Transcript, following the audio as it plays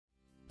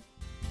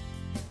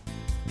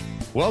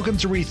Welcome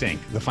to Rethink,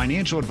 the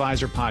Financial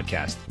Advisor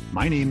Podcast.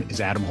 My name is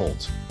Adam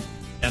Holtz.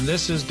 And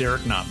this is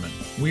Derek Notman.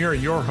 We are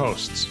your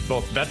hosts,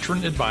 both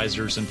veteran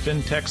advisors and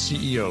fintech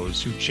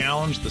CEOs who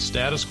challenge the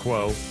status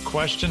quo,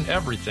 question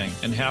everything,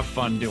 and have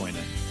fun doing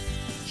it.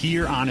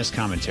 Hear honest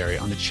commentary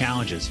on the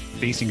challenges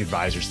facing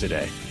advisors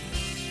today.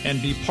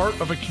 And be part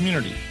of a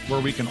community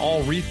where we can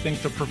all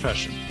rethink the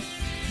profession.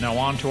 Now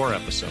on to our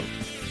episode.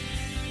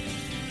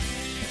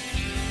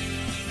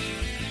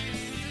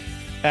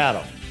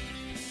 Adam,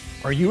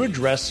 are you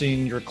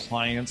addressing your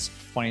clients'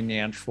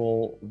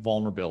 financial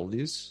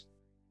vulnerabilities?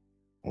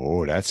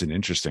 Oh, that's an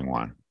interesting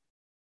one.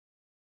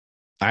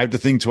 I have to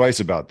think twice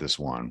about this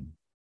one.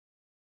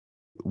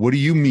 What do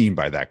you mean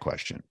by that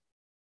question?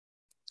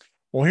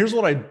 Well, here's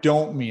what I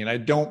don't mean. I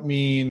don't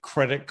mean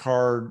credit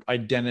card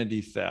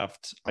identity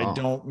theft. Oh. I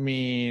don't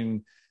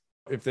mean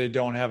if they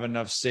don't have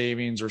enough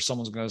savings or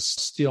someone's going to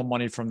steal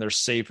money from their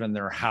safe in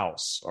their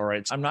house. All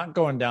right. So I'm not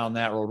going down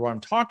that road. What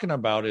I'm talking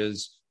about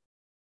is,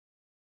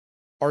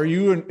 are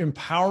you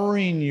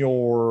empowering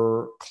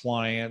your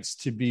clients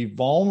to be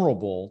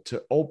vulnerable,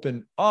 to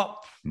open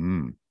up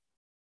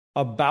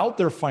about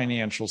their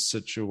financial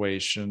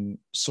situation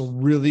so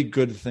really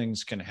good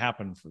things can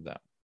happen for them?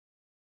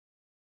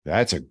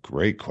 That's a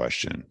great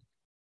question.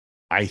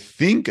 I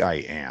think I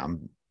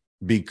am,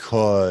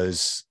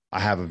 because I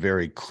have a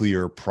very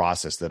clear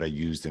process that I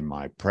used in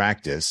my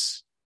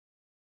practice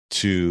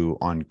to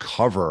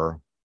uncover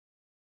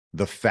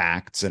the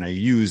facts. And I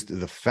used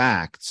the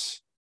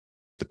facts,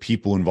 the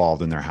people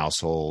involved in their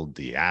household,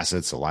 the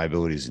assets, the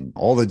liabilities, and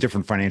all the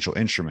different financial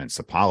instruments,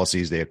 the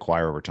policies they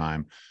acquire over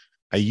time.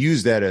 I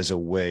use that as a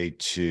way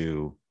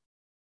to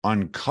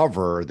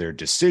uncover their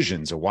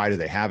decisions. Or why do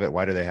they have it?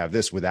 Why do they have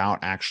this? Without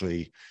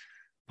actually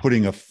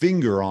putting a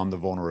finger on the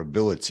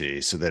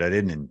vulnerability, so that I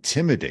didn't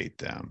intimidate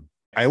them.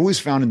 I always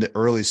found in the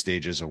early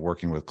stages of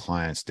working with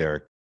clients,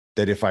 Derek,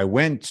 that if I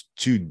went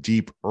too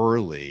deep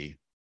early,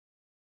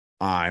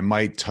 I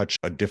might touch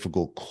a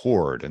difficult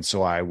chord. And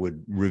so I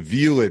would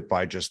reveal it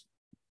by just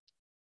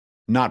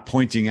not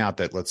pointing out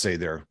that, let's say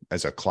they're,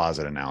 as a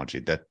closet analogy,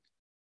 that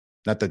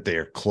not that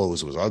their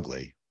clothes was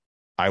ugly.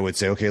 I would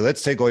say, okay,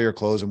 let's take all your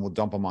clothes and we'll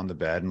dump them on the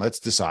bed and let's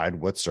decide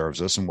what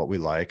serves us and what we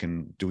like.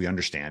 And do we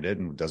understand it?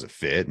 And does it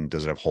fit? And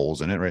does it have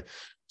holes in it? Right.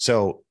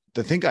 So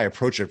I think I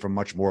approach it from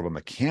much more of a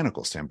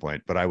mechanical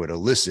standpoint, but I would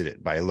elicit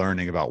it by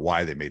learning about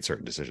why they made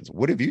certain decisions.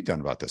 What have you done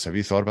about this? Have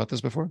you thought about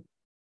this before?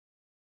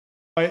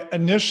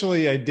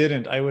 Initially, I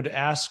didn't. I would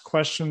ask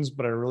questions,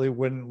 but I really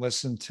wouldn't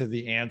listen to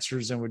the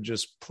answers and would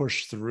just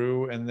push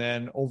through. And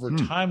then over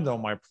time, though,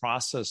 my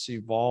process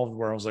evolved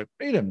where I was like,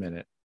 wait a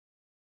minute,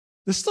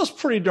 this stuff's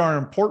pretty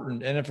darn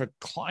important. And if a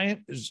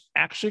client is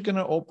actually going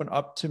to open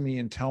up to me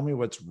and tell me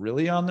what's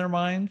really on their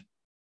mind,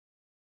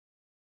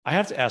 I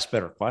have to ask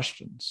better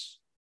questions.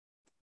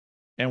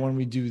 And when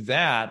we do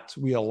that,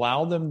 we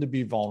allow them to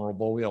be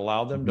vulnerable. We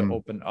allow them to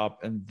open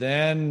up, and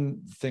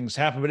then things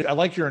happen. But I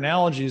like your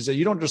analogy is that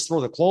you don't just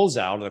throw the clothes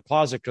out of the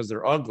closet because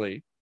they're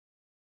ugly.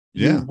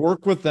 You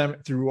work with them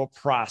through a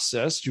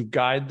process. You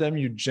guide them.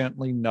 You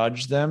gently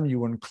nudge them.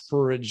 You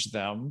encourage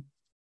them.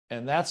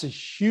 And that's a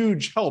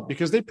huge help,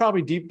 because they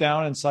probably deep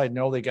down inside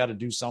know they got to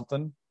do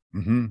something,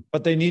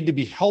 but they need to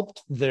be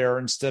helped there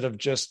instead of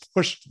just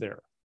pushed there.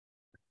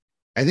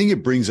 I think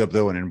it brings up,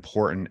 though, an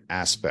important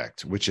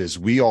aspect, which is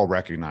we all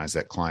recognize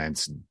that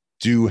clients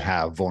do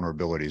have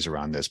vulnerabilities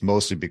around this,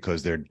 mostly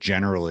because they're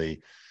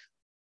generally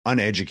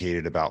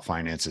uneducated about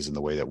finances in the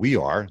way that we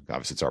are.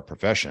 Obviously, it's our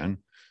profession.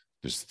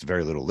 There's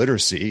very little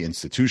literacy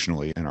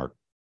institutionally in our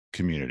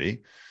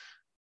community.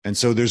 And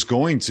so there's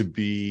going to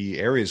be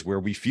areas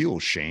where we feel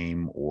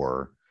shame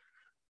or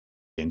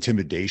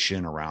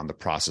intimidation around the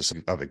process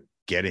of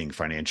getting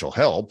financial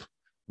help.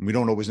 We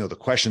don't always know the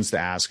questions to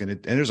ask, and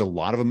there's a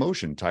lot of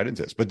emotion tied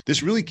into this. But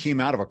this really came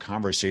out of a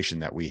conversation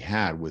that we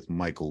had with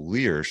Michael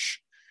Liersch.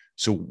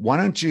 So why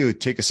don't you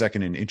take a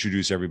second and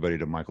introduce everybody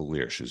to Michael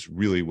Liersch, who's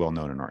really well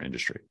known in our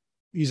industry.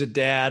 He's a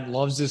dad,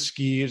 loves to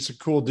ski. It's a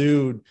cool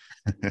dude.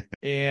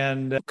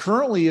 And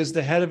currently is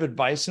the head of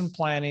advice and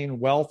planning,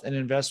 wealth and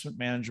investment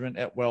management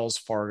at Wells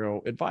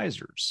Fargo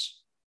Advisors.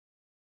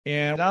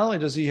 And not only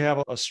does he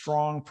have a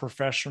strong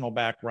professional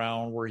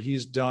background where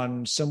he's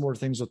done similar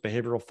things with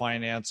behavioral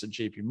finance at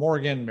JP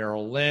Morgan,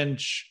 Merrill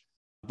Lynch,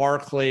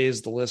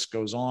 Barclays, the list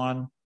goes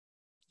on,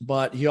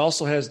 but he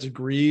also has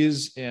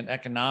degrees in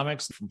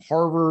economics from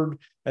Harvard,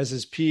 has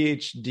his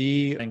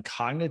PhD in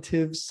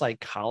cognitive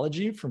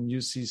psychology from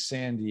UC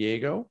San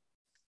Diego.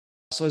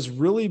 So has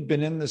really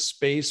been in this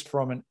space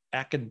from an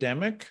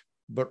academic,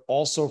 but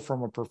also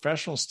from a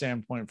professional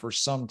standpoint for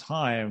some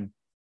time.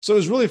 So it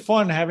was really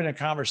fun having a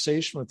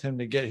conversation with him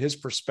to get his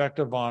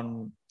perspective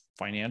on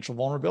financial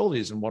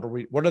vulnerabilities and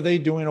what are they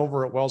doing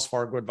over at Wells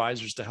Fargo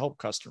Advisors to help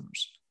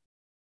customers.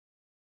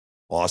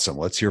 Awesome.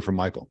 Let's hear from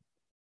Michael.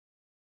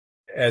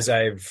 As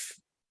I've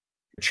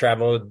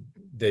traveled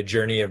the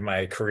journey of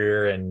my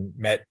career and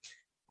met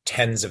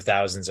tens of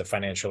thousands of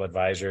financial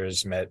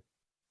advisors, met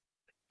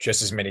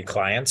just as many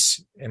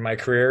clients in my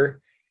career,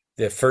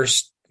 the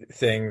first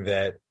thing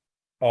that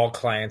all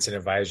clients and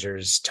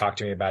advisors talk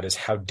to me about is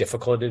how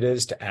difficult it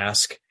is to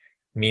ask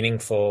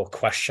meaningful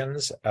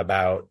questions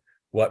about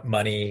what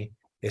money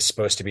is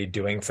supposed to be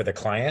doing for the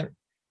client,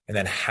 and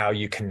then how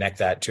you connect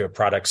that to a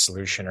product,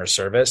 solution, or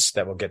service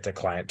that will get the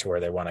client to where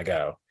they want to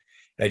go.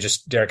 And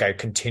Derek, I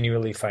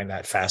continually find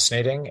that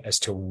fascinating as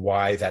to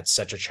why that's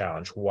such a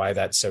challenge, why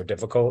that's so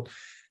difficult,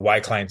 why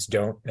clients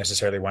don't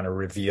necessarily want to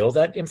reveal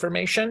that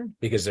information,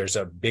 because there's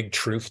a big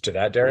truth to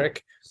that,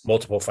 Derek.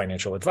 Multiple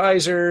financial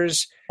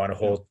advisors want to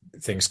hold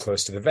things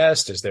close to the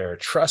vest. Is there a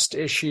trust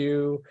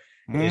issue?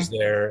 Is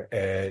there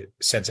a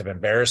sense of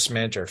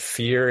embarrassment or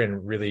fear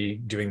in really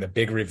doing the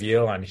big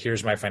reveal on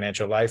here's my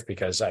financial life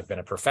because I've been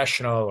a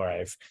professional or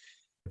I've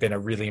been a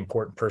really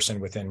important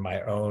person within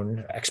my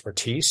own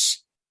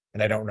expertise,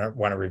 and I don't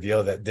want to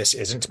reveal that this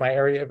isn't my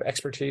area of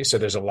expertise? So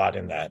there's a lot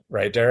in that,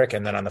 right, Derek?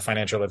 And then on the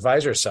financial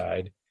advisor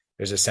side,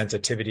 there's a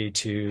sensitivity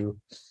to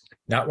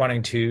not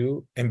wanting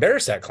to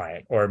embarrass that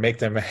client or make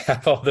them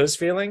have all those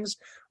feelings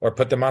or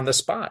put them on the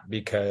spot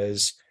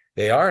because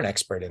they are an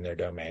expert in their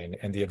domain,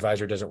 and the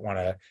advisor doesn't want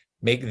to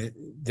make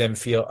them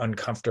feel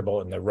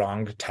uncomfortable in the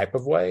wrong type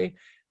of way.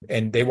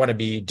 And they want to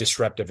be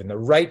disruptive in the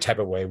right type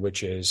of way,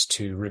 which is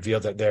to reveal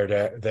that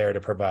they're there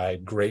to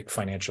provide great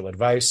financial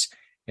advice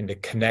and to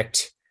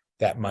connect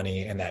that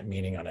money and that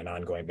meaning on an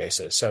ongoing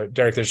basis. So,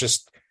 Derek, there's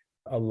just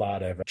a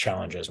lot of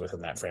challenges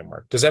within that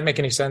framework. Does that make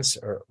any sense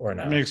or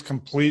not? It makes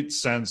complete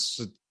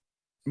sense.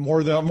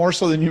 More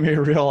so than you may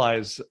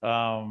realize. It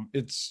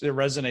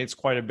resonates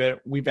quite a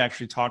bit. We've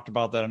actually talked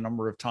about that a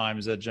number of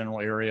times, that general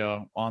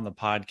area on the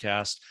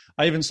podcast.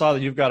 I even saw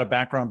that you've got a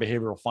background in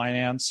behavioral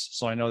finance,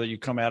 so I know that you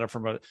come at it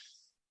from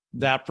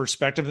that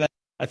perspective.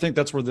 I think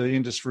that's where the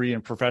industry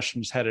and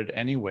profession is headed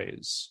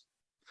anyways.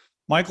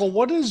 Michael,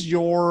 what is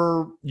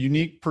your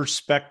unique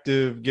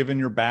perspective, given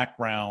your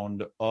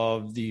background,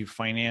 of the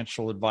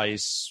financial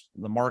advice,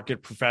 the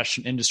market,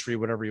 profession, industry,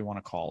 whatever you want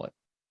to call it?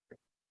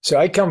 So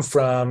I come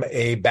from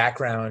a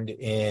background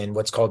in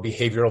what's called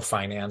behavioral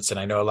finance, and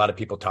I know a lot of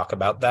people talk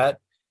about that,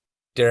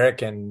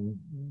 Derek, and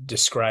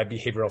describe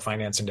behavioral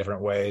finance in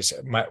different ways.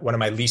 One of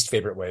my least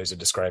favorite ways of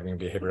describing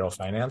behavioral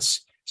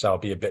finance, so I'll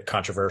be a bit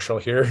controversial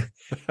here,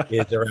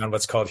 is around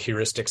what's called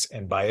heuristics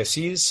and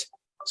biases.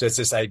 So it's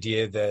this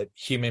idea that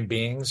human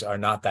beings are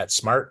not that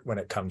smart when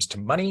it comes to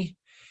money,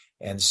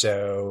 and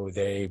so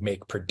they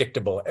make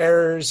predictable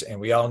errors, and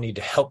we all need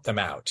to help them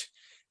out,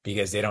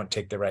 because they don't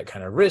take the right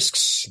kind of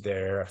risks.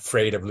 They're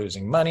afraid of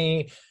losing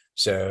money,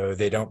 so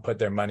they don't put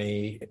their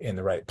money in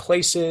the right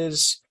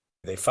places.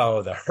 They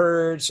follow the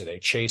herd, so they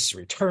chase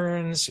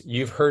returns.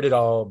 You've heard it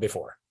all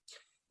before.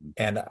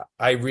 And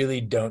I really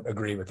don't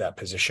agree with that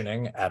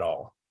positioning at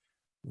all.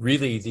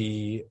 Really,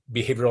 the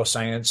behavioral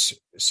science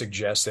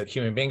suggests that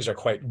human beings are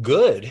quite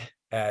good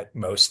at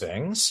most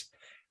things,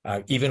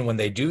 even when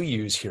they do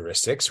use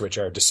heuristics, which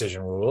are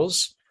decision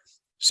rules.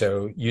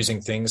 So using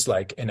things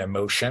like an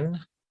emotion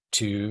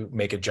to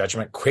make a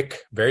judgment,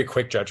 very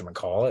quick judgment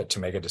call to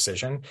make a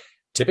decision,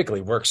 typically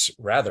works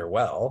rather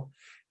well.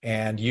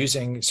 And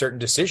using certain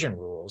decision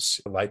rules,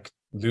 like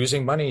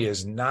losing money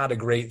is not a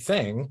great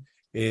thing,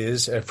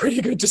 is a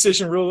pretty good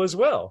decision rule as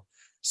well.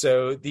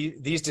 So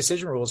these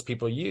decision rules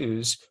people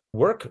use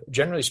work,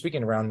 generally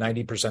speaking, around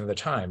 90% of the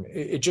time.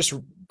 It just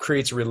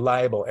creates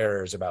reliable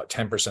errors about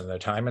 10% of the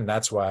time. And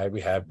that's why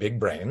we have big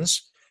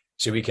brains.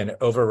 So we can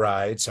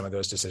override some of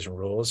those decision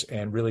rules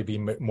and really be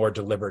more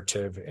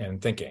deliberative in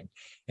thinking.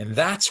 And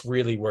that's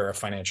really where a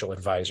financial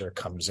advisor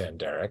comes in,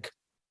 Derek,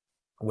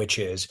 which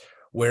is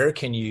where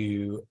can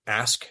you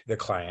ask the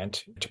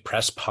client to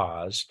press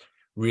pause,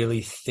 really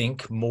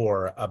think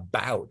more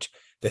about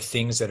the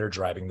things that are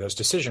driving those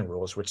decision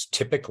rules, which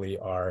typically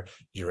are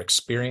your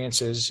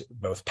experiences,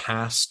 both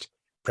past,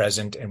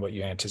 present, and what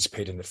you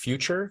anticipate in the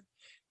future,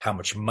 how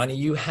much money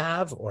you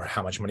have or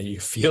how much money you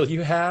feel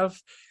you have,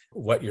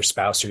 what your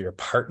spouse or your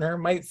partner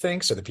might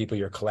think. So the people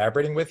you're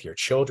collaborating with, your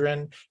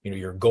children,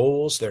 your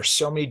goals. There's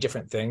so many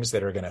different things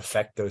that are going to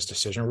affect those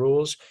decision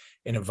rules,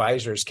 and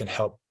advisors can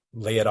help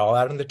lay it all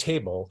out on the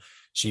table.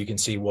 So you can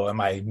see, well,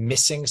 am I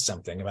missing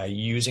something? Am I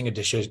using a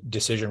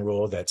decision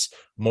rule that's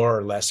more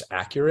or less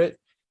accurate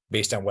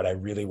based on what I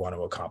really want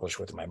to accomplish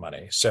with my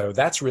money? So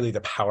that's really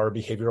the power of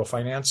behavioral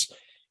finance.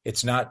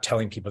 It's not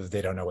telling people that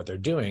they don't know what they're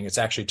doing. It's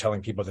actually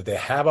telling people that they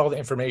have all the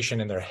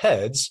information in their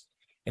heads.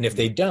 And if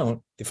they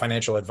don't, the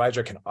financial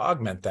advisor can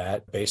augment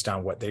that based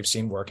on what they've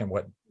seen work and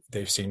what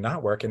they've seen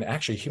not work. And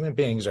actually, human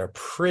beings are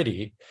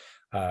pretty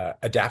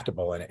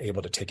adaptable and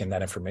able to take in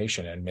that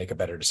information and make a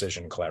better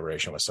decision in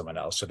collaboration with someone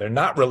else. So they're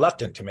not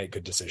reluctant to make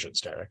good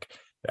decisions, Derek.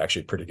 They're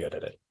actually pretty good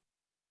at it.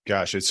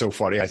 Gosh, it's so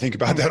funny. I think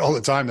about that all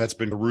the time. That's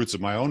been the roots of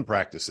my own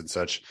practice and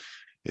such,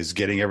 is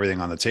getting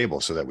everything on the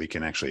table so that we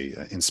can actually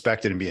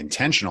inspect it and be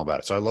intentional about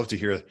it. So I'd love to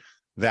hear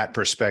that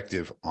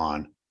perspective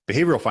on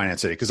behavioral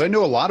finance today, because I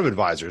know a lot of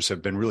advisors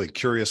have been really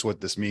curious what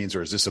this means,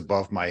 or is this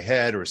above my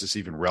head, or is this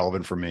even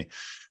relevant for me?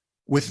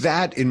 With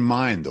that in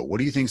mind, though, what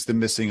do you think is the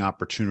missing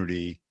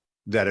opportunity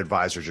that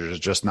advisors are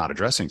just not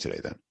addressing today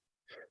then?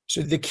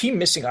 So the key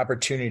missing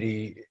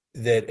opportunity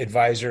that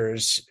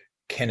advisors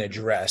can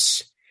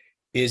address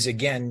is,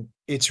 again,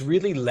 it's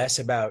really less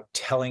about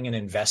telling an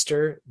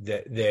investor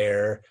that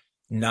they're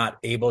not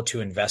able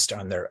to invest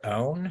on their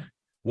own.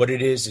 What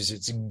it is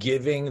it's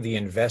giving the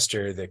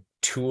investor the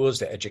tools,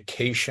 the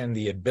education,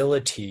 the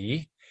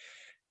ability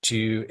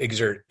to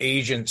exert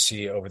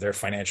agency over their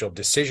financial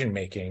decision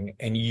making,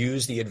 and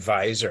use the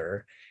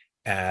advisor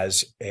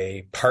as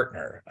a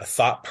partner, a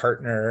thought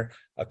partner,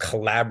 a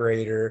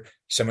collaborator,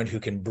 someone who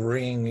can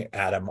bring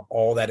Adam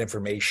all that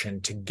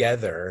information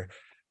together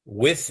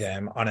with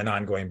them on an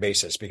ongoing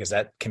basis, because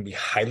that can be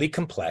highly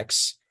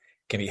complex,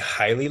 can be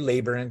highly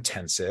labor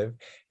intensive.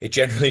 It,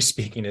 generally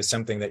speaking, is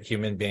something that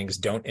human beings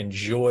don't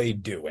enjoy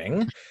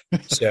doing.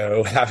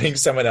 So having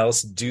someone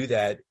else do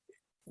that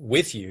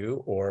with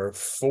you or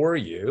for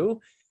you,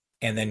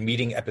 and then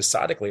meeting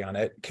episodically on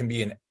it, can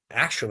be an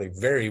actually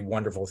very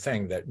wonderful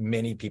thing that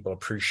many people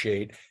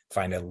appreciate,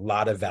 find a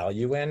lot of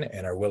value in,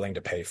 and are willing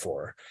to pay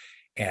for.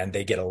 And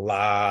they get a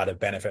lot of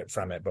benefit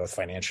from it, both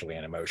financially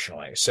and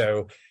emotionally.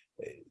 So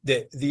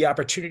the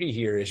opportunity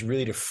here is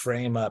really to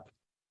frame up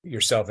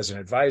yourself as an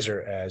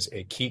advisor as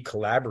a key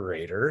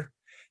collaborator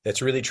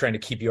that's really trying to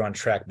keep you on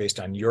track based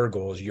on your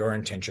goals, your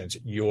intentions,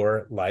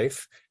 your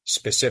life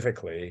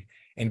specifically,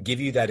 and give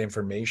you that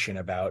information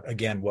about,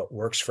 again, what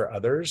works for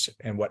others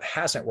and what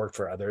hasn't worked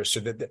for others, so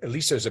that at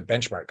least there's a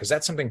benchmark, because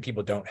that's something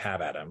people don't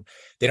have, Adam.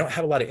 They don't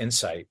have a lot of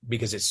insight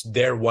because it's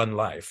their one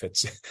life.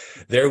 It's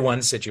their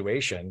one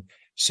situation.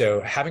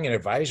 So having an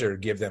advisor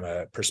give them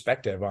a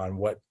perspective on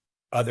what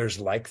others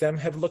like them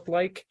have looked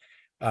like,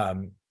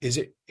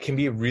 it can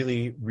be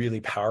really, really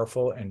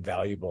powerful and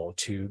valuable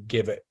to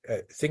give it,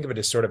 think of it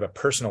as sort of a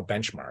personal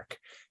benchmark.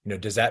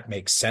 Does that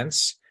make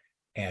sense?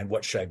 And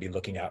what should I be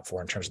looking out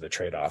for in terms of the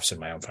trade-offs in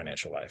my own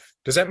financial life?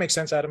 Does that make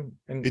sense, Adam?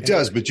 It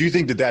does, but do you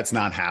think that that's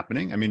not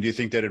happening? I mean, do you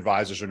think that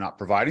advisors are not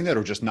providing that,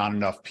 or just not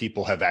enough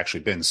people have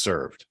actually been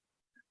served?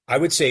 I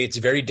would say it's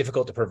very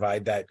difficult to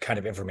provide that kind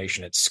of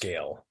information at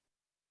scale,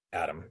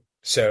 Adam.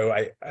 So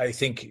I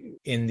think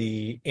in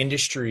the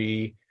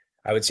industry,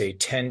 I would say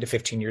 10 to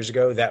 15 years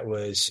ago, that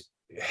was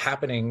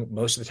happening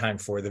most of the time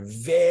for the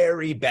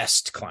very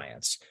best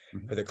clients,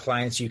 for the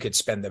clients you could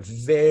spend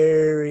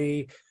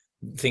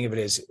think of it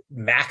as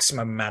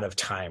maximum amount of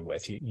time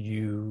with.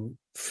 You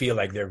feel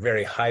like they're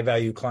very high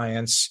value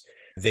clients.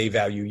 They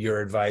value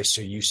your advice,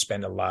 so you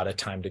spend a lot of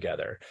time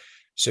together.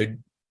 So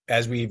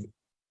as we've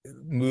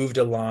moved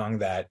along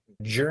that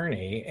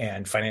journey,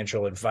 and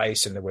financial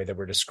advice in the way that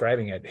we're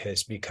describing it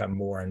has become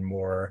more and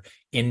more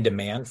in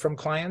demand from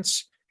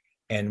clients,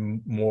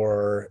 and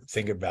more,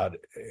 think about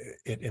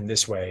it in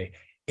this way,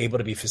 able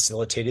to be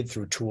facilitated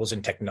through tools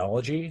and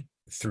technology,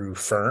 through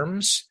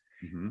firms,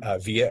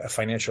 via a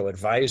financial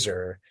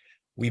advisor,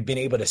 we've been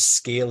able to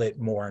scale it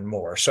more and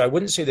more. So I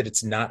wouldn't say that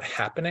it's not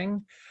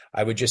happening.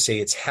 I would just say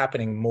it's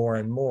happening more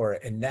and more.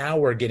 And now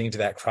we're getting to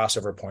that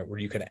crossover point where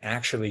you can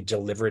actually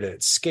deliver it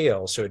at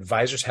scale. So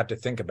advisors have to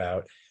think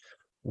about,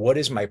 what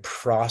is my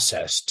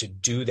process to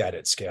do that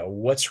at scale?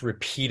 What's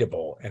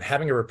repeatable? And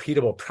having a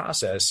repeatable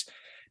process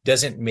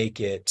doesn't make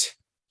it,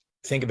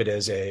 think of it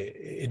as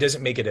it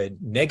doesn't make it a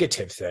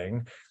negative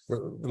thing,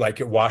 like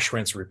wash,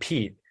 rinse,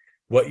 repeat.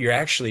 What you're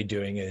actually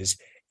doing is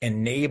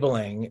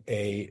enabling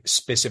a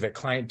specific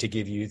client to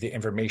give you the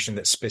information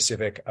that's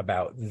specific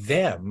about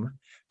them,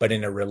 but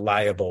in a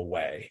reliable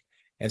way.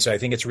 And so I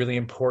think it's really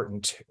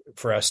important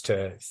for us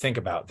to think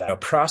about that. A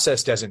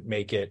process doesn't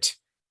make it,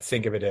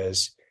 think of it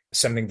as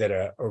something that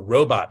a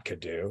robot could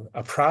do.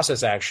 A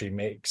process actually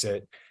makes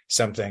it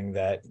something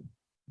that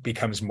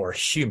becomes more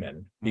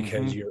human,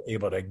 because you're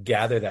able to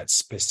gather that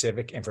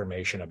specific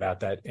information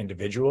about that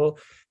individual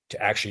to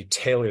actually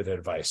tailor the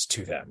advice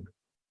to them.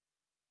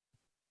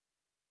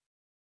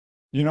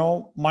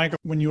 Michael,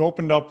 when you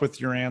opened up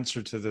with your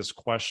answer to this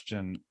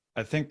question,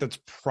 I think that's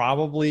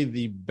probably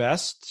the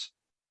best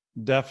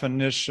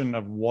definition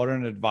of what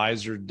an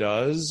advisor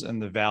does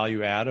and the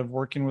value add of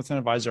working with an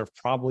advisor I've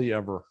probably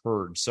ever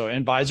heard. So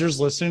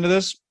advisors listening to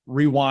this,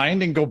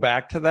 rewind and go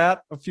back to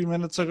that a few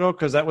minutes ago,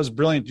 because that was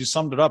brilliant. You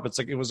summed it up. It's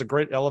like, it was a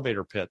great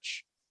elevator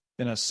pitch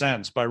in a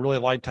sense, but I really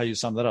liked how you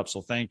summed it up.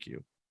 So thank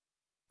you.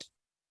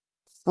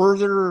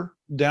 Further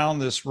down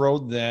this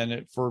road,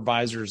 then, for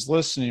advisors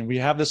listening, we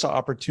have this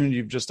opportunity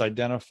you've just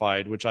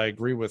identified, which I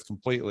agree with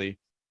completely.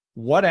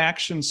 What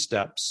action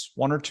steps,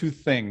 one or two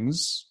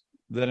things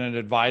that an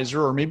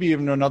advisor, or maybe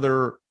even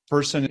another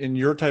person in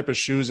your type of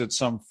shoes at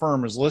some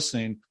firm is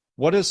listening,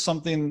 what is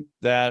something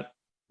that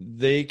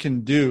they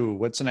can do?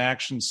 What's an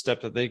action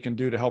step that they can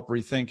do to help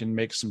rethink and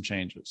make some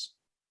changes?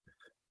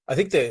 I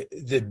think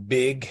the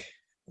big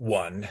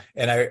one,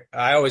 and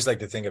I always like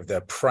to think of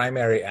the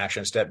primary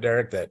action step,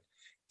 Derek, that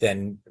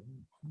then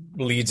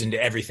leads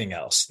into everything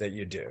else that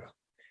you do.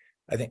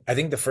 I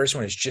think the first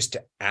one is just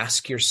to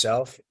ask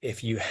yourself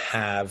if you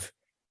have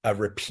a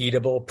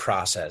repeatable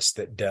process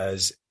that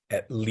does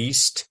at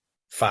least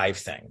 5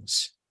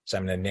 things. So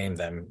I'm going to name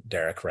them,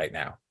 Derek, right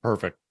now.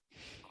 Perfect.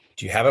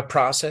 Do you have a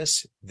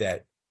process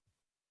that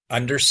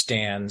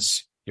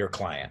understands your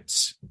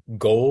clients'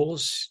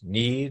 goals,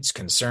 needs,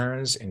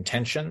 concerns,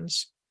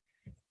 intentions?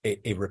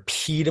 A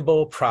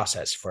repeatable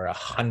process for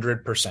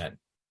 100%.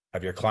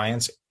 of your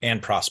clients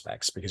and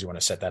prospects, because you want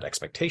to set that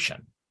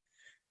expectation.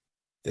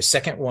 The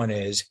second one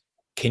is,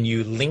 can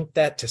you link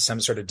that to some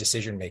sort of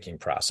decision-making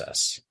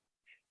process?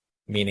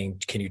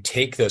 Meaning, can you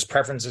take those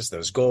preferences,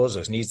 those goals,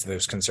 those needs,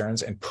 those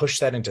concerns, and push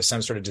that into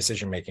some sort of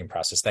decision-making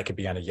process? That could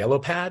be on a yellow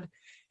pad.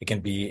 It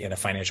can be in a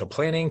financial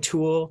planning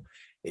tool.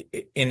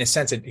 In a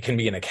sense, it can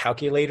be in a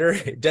calculator.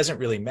 It doesn't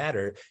really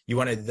matter. You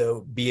want to,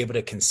 though, be able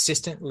to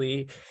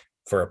consistently,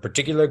 for a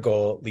particular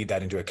goal, lead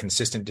that into a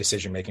consistent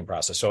decision-making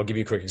process. So I'll give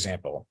you a quick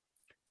example.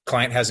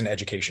 Client has an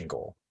education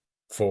goal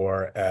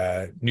for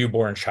a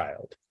newborn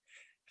child.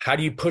 How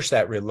do you push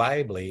that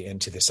reliably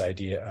into this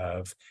idea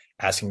of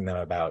asking them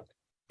about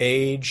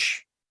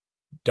age,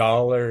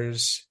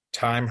 dollars,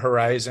 time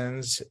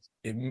horizons?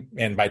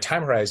 And by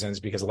time horizons,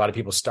 because a lot of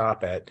people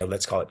stop at,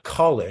 let's call it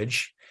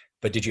college,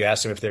 but did you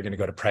ask them if they're going to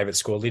go to private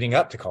school leading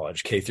up to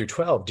college, K through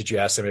 12? Did you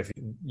ask them if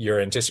you're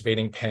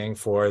anticipating paying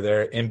for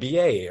their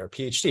MBA or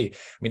PhD? I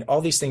mean,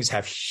 all these things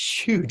have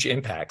huge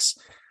impacts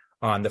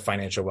on the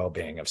financial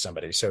well-being of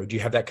somebody. So do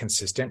you have that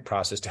consistent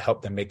process to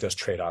help them make those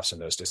trade-offs and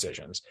those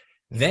decisions?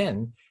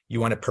 Then you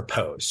want to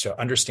propose. So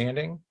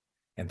understanding,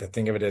 and to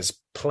think of it as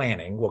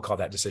planning, we'll call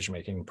that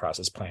decision-making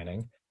process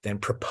planning, then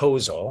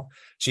proposal.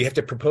 So you have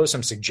to propose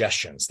some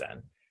suggestions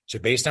then. So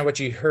based on what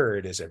you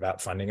heard, is it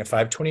about funding a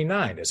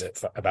 529? Is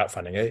it about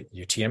funding a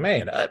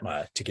UTMA and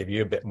UTMA to give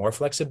you a bit more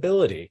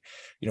flexibility?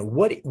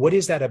 What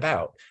is that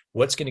about?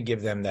 What's going to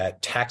give them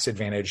that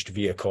tax-advantaged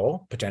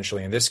vehicle,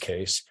 potentially in this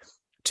case,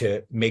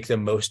 to make the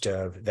most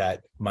of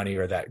that money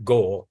or that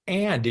goal?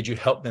 And did you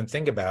help them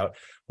think about,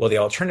 well, the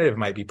alternative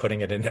might be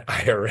putting it in an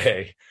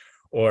IRA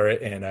or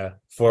in a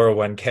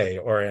 401k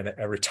or in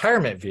a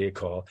retirement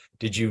vehicle?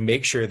 Did you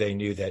make sure they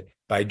knew that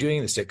by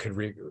doing this, it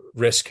could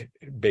risk,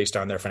 based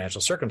on their financial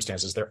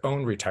circumstances, their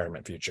own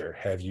retirement future?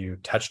 Have you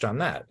touched on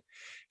that?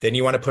 Then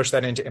you want to push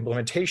that into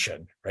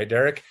implementation, right,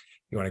 Derek?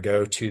 You want to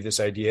go to this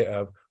idea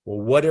of, well,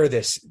 what are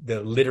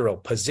the literal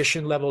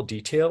position level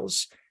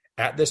details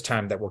at this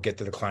time that will get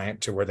to the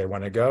client to where they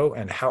want to go?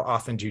 And how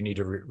often do you need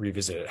to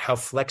revisit it? How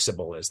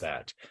flexible is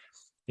that?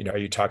 Are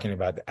you talking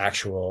about the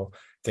actual,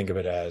 think of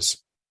it as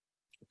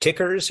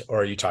tickers,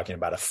 or are you talking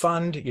about a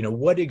fund?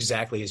 What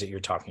exactly is it you're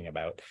talking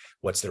about?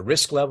 What's the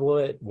risk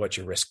level? What's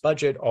your risk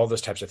budget? All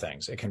those types of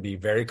things. It can be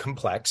very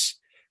complex,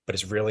 but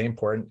it's really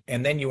important.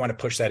 And then you want to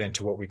push that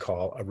into what we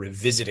call a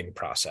revisiting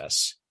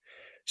process.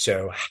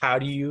 So how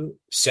do you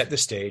set the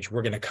stage?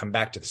 We're going to come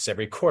back to this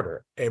every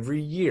quarter,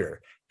 every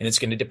year. And it's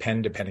going to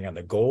depending on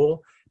the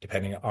goal,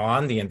 depending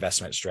on the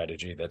investment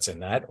strategy that's in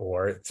that,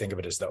 or think of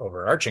it as the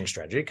overarching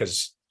strategy,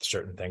 because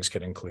certain things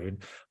could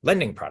include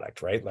lending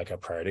product, right? Like a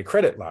priority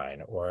credit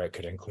line, or it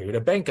could include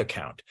a bank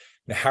account.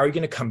 Now, how are you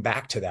going to come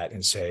back to that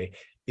and say,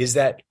 is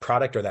that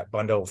product or that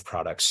bundle of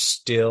products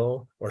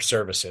still, or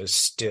services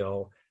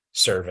still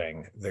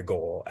serving the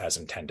goal as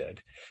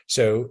intended?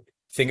 So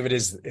think of it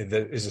as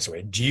this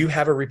way. Do you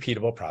have a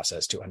repeatable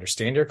process to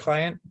understand your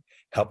client,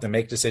 help them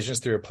make decisions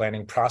through a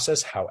planning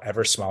process,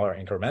 however small or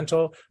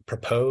incremental,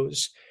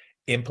 propose,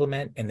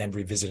 implement, and then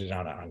revisit it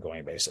on an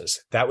ongoing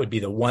basis? That would be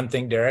the one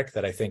thing, Derek,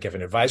 that I think if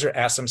an advisor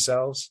asks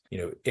themselves,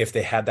 if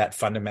they had that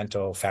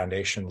fundamental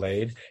foundation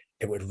laid,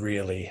 it would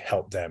really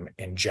help them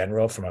in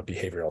general from a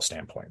behavioral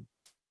standpoint.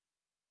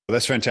 Well,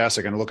 that's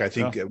fantastic. And look, I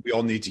think we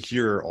all need to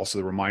hear also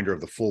the reminder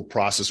of the full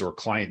process or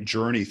client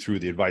journey through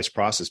the advice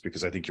process,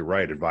 because I think you're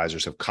right.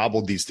 Advisors have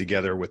cobbled these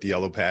together with the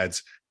yellow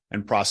pads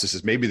and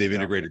processes. Maybe they've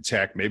integrated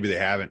tech, maybe they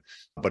haven't,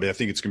 but I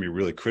think it's going to be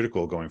really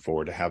critical going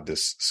forward to have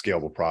this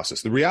scalable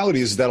process. The reality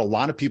is that a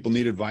lot of people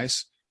need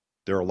advice.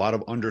 There are a lot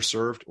of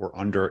underserved or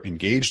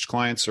under-engaged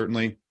clients,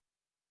 certainly.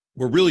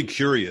 We're really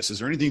curious. Is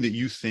there anything that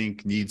you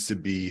think needs to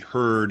be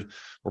heard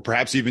or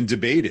perhaps even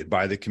debated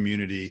by the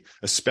community,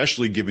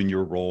 especially given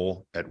your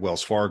role at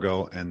Wells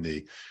Fargo and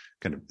the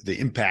kind of the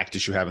impact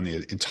that you have in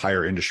the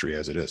entire industry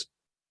as it is?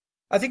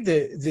 I think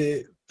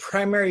the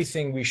primary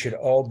thing we should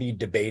all be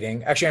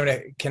debating.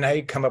 Actually, can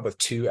I come up with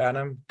two,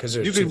 Adam? Because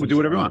you can do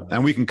whatever you want,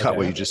 and we can cut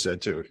what you just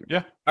said too.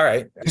 Yeah. All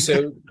right.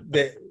 So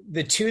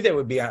the two that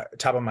would be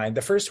top of mind.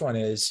 The first one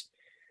is,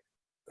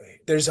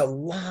 there's a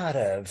lot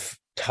of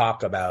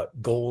talk about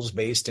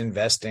goals-based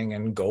investing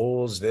and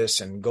goals this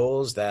and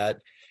goals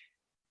that.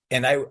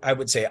 And I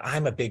would say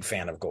I'm a big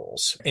fan of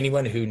goals.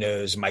 Anyone who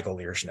knows Michael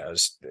Liersch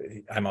knows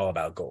I'm all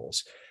about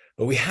goals.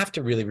 But we have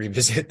to really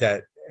revisit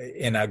that,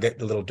 and I'll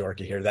get a little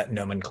dorky here, that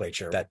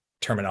nomenclature, that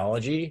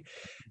terminology,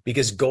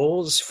 because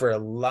goals for a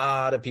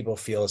lot of people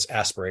feel is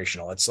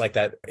aspirational. It's like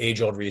that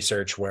age-old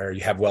research where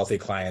you have wealthy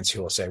clients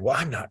who will say, well,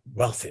 I'm not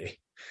wealthy.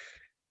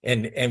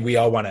 And we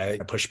all want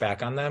to push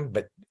back on them,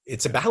 but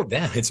it's about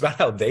them. It's about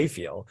how they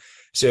feel.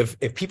 So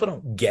if people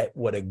don't get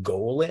what a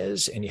goal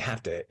is, and you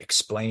have to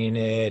explain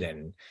it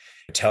and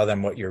tell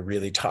them what you're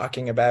really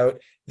talking about,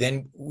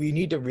 then we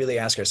need to really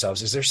ask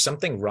ourselves, is there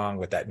something wrong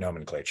with that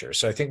nomenclature?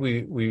 So I think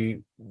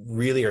we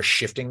really are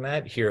shifting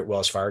that here at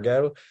Wells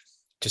Fargo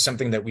to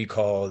something that we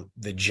call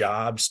the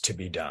jobs to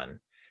be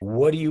done.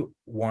 What do you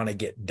want to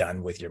get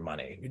done with your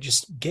money?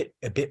 Just get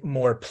a bit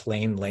more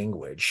plain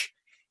language.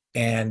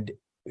 And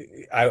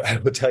I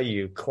will tell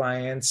you,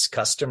 clients,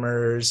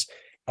 customers,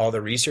 all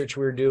the research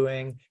we're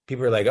doing,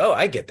 people are like, oh,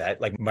 I get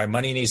that. Like my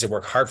money needs to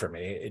work hard for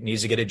me. It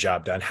needs to get a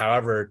job done,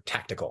 however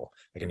tactical.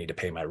 Like I need to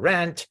pay my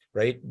rent,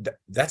 right?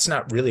 That's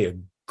not really a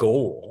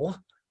goal,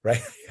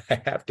 right?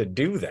 I have to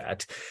do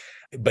that.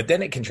 But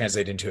then it can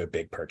translate into a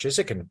big purchase.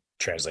 It can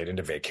translate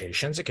into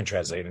vacations. It can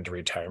translate into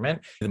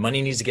retirement. The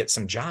money needs to get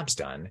some jobs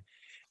done.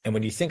 And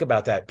when you think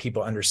about that,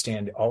 people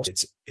understand also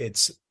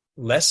it's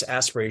less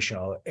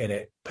aspirational, and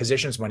it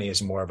positions money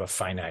as more of a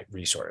finite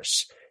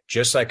resource.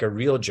 Just like a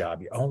real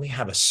job, you only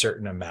have a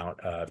certain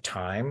amount of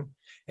time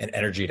and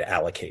energy to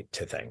allocate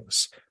to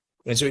things.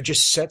 And so it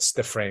just sets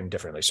the frame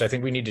differently. So I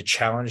think we need to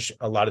challenge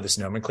a lot of this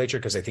nomenclature,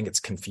 because I think it's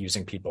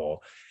confusing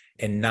people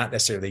and not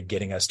necessarily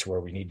getting us to where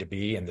we need to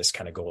be in this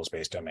kind of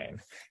goals-based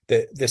domain.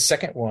 The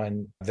second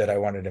one that I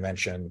wanted to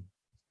mention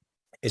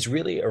is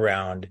really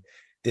around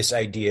this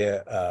idea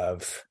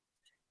of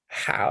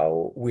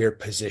how we're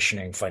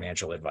positioning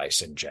financial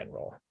advice in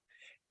general.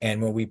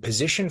 And when we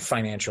position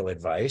financial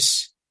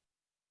advice,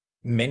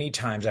 many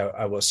times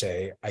I will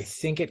say, I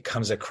think it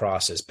comes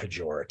across as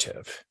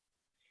pejorative.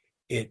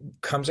 It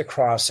comes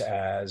across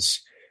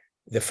as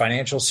the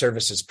financial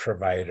services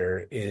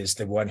provider is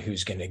the one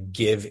who's going to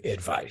give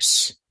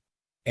advice.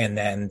 And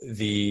then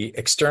the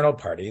external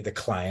party, the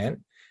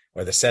client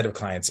or the set of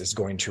clients, is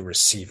going to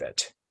receive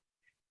it.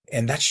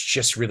 And that's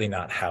just really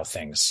not how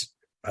things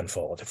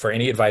unfold. For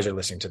any advisor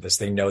listening to this,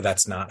 they know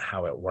that's not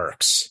how it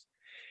works.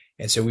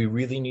 And so we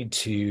really need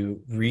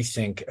to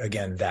rethink,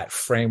 again, that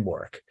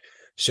framework.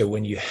 So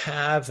when you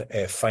have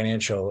a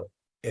financial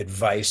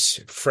advice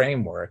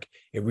framework,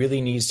 it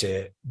really needs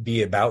to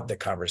be about the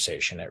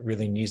conversation. It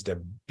really needs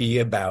to be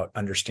about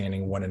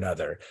understanding one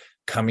another,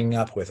 coming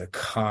up with a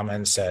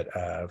common set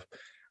of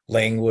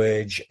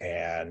language,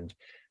 and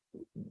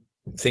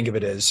think of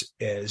it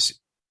as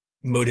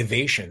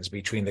motivations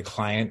between the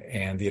client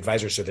and the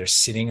advisor, so they're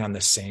sitting on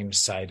the same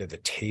side of the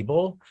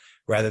table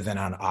rather than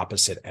on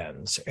opposite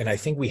ends. And I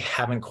think we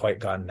haven't quite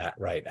gotten that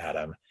right,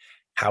 Adam.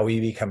 How we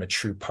become a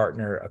true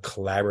partner, a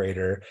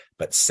collaborator,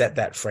 but set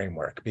that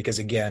framework. Because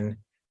again,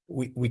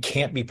 we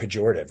can't be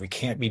pejorative. We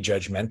can't be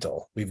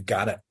judgmental. We've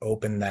got to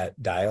open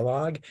that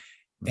dialogue.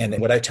 And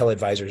what I tell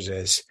advisors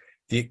is,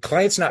 the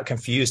client's not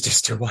confused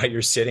as to why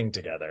you're sitting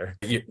together.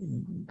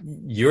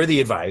 You're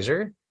the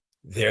advisor,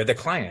 they're the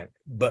client,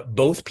 but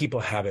both people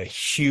have a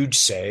huge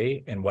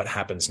say in what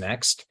happens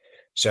next.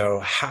 So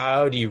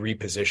how do you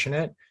reposition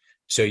it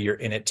so you're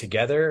in it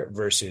together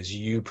versus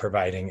you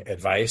providing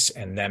advice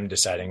and them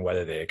deciding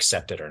whether they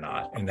accept it or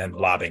not, and then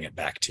lobbing it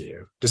back to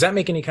you? Does that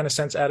make any kind of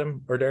sense,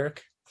 Adam or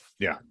Derek?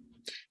 Yeah.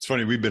 It's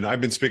funny. I've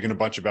been speaking a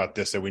bunch about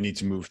this, that we need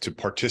to move to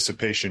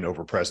participation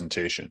over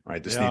presentation,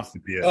 right? This needs to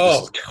be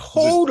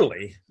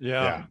totally.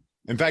 Yeah.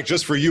 In fact,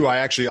 just for you, I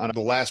actually, on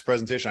the last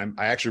presentation,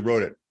 I actually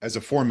wrote it as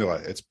a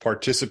formula. It's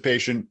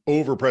participation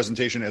over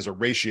presentation as a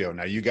ratio.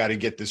 Now you got to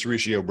get this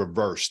ratio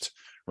reversed,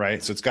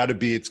 right? So it's got to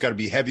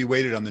be heavy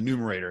weighted on the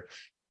numerator,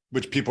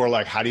 which people are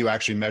like, how do you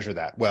actually measure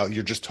that? Well,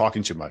 you're just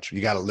talking too much.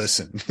 You got to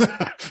listen,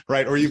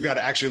 right? Or you've got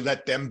to actually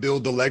let them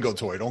build the Lego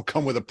toy. Don't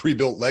come with a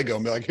pre-built Lego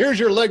and be like, here's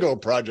your Lego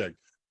project,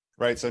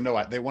 right? So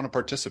no, they want to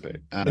participate.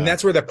 And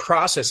that's where the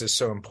process is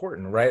so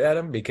important, right,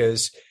 Adam?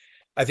 Because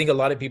I think a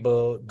lot of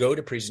people go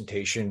to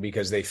presentation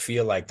because they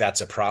feel like that's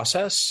a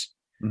process.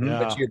 Mm-hmm.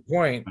 But to your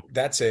point,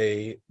 that's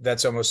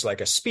almost like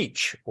a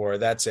speech, or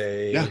that's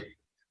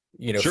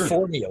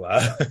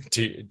formula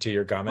to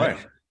your comment,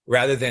 right,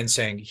 rather than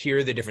saying, here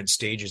are the different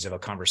stages of a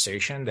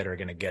conversation that are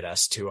going to get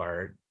us to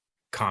our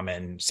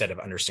common set of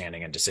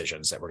understanding and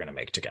decisions that we're going to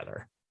make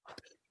together.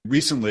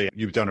 Recently,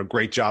 you've done a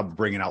great job of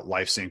bringing out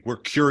LifeSync. We're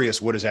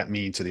curious, what does that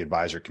mean to the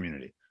advisor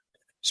community?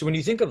 So when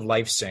you think of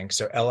LifeSync,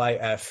 so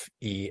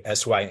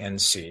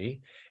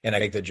LIFESYNC, and I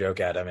make the joke,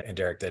 Adam and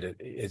Derek, that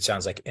it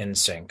sounds like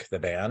NSYNC, the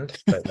band,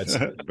 but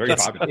very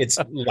popular. It's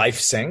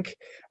LifeSync.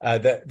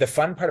 The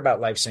fun part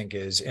about LifeSync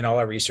is, in all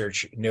our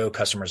research, no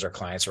customers or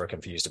clients were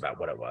confused about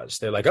what it was.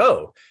 They're like,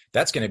 oh,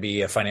 that's going to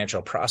be a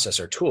financial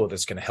process or tool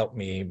that's going to help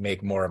me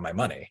make more of my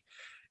money.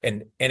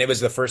 And it was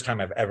the first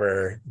time I've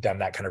ever done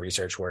that kind of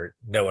research where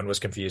no one was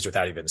confused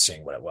without even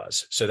seeing what it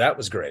was. So that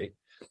was great.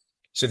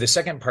 So the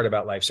second part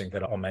about LifeSync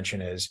that I'll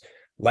mention is,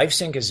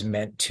 LifeSync is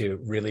meant to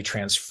really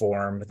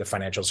transform the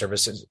financial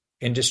services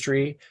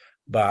industry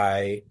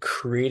by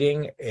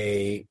creating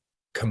a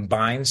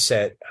combined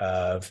set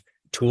of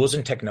tools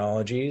and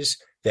technologies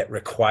that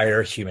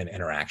require human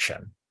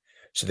interaction.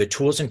 So the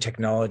tools and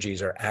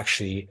technologies are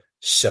actually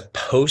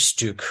supposed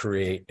to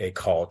create a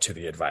call to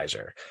the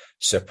advisor,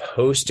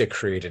 supposed to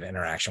create an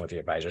interaction with the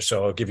advisor.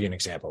 So I'll give you an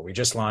example. We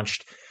just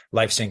launched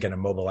LifeSync in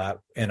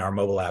our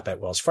mobile app at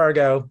Wells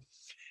Fargo.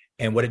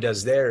 And what it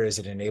does there is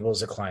it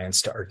enables the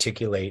clients to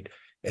articulate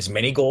as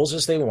many goals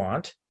as they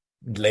want,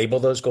 label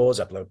those goals,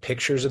 upload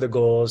pictures of the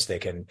goals. They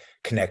can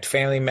connect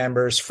family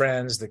members,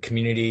 friends, the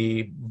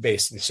community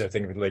based. So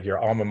think of it like your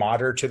alma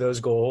mater to those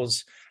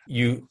goals.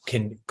 You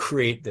can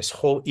create this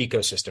whole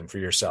ecosystem for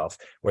yourself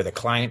where the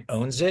client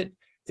owns it.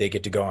 They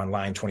get to go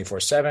online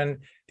 24/7.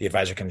 The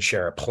advisor can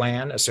share a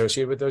plan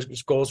associated with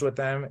those goals with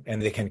them,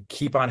 and they can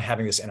keep on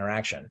having this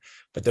interaction.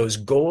 But those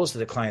goals that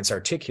the clients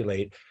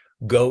articulate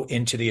go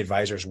into the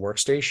advisor's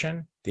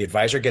workstation. The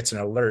advisor gets an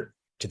alert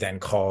to then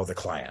call the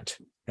client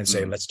and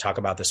say, let's talk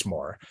about this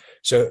more.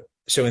 So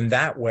in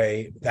that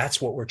way, that's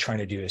what we're trying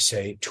to do, is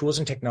say tools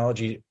and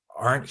technology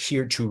aren't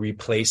here to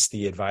replace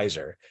the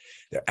advisor.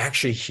 They're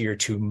actually here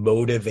to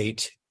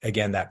motivate,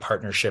 again, that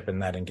partnership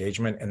and that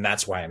engagement. And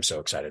that's why I'm so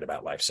excited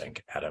about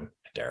LifeSync, Adam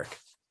and Derek.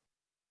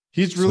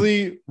 He's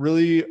really,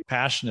 really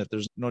passionate.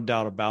 There's no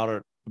doubt about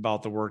it,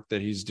 about the work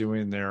that he's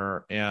doing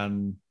there.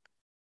 And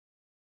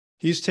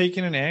he's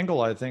taking an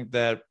angle, I think,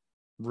 that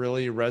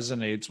really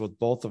resonates with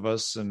both of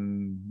us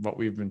and what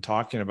we've been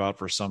talking about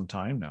for some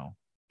time now.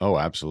 Oh,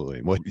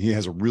 absolutely. Well, he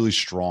has a really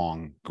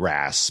strong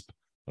grasp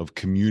of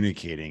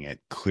communicating it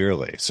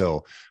clearly.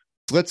 So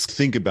let's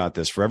think about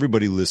this for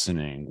everybody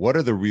listening. What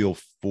are the real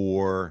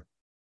 4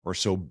 or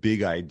so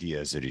big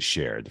ideas that he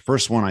shared? The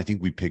first one I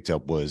think we picked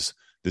up was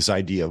this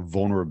idea of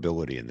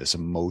vulnerability and this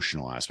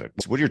emotional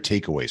aspect. What are your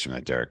takeaways from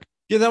that, Derek?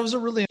 Yeah, that was a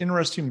really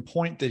interesting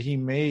point that he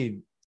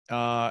made.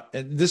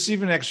 And this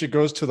even actually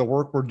goes to the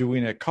work we're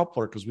doing at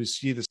Coupler, because we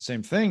see the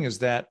same thing, is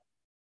that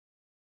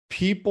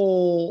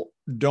people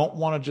don't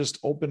want to just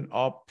open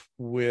up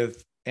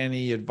with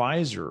any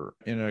advisor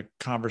in a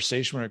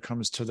conversation when it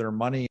comes to their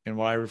money and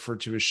what I refer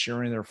to as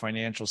sharing their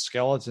financial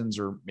skeletons,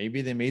 or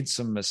maybe they made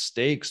some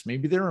mistakes.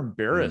 Maybe they're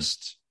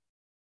embarrassed.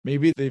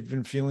 Maybe they've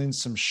been feeling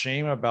some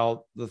shame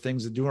about the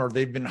things they're doing, or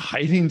they've been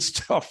hiding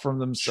stuff from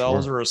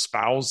themselves or a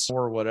spouse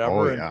or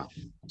whatever. Oh, yeah.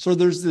 And so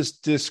there's this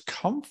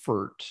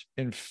discomfort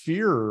and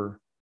fear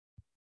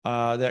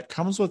that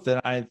comes with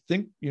it. I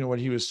think, what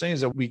he was saying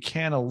is that we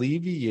can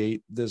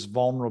alleviate this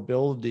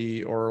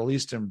vulnerability, or at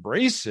least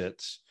embrace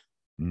it,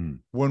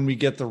 when we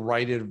get the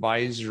right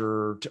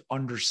advisor to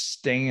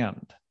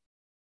understand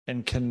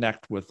and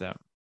connect with them.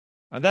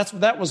 And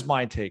that was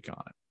my take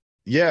on it.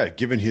 Yeah,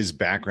 given his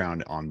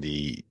background on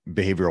the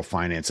behavioral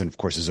finance and, of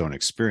course, his own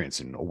experience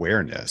and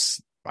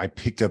awareness, I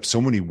picked up so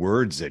many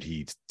words that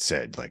he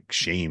said, like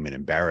shame and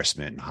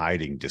embarrassment and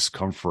hiding,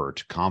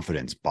 discomfort,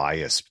 confidence,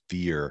 bias,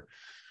 fear.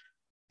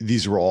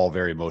 These were all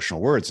very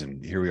emotional words.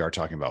 And here we are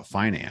talking about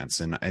finance.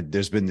 And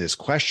there's been this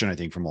question, I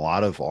think, from a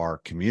lot of our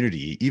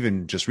community.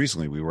 Even just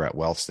recently, we were at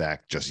WealthStack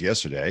just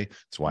yesterday.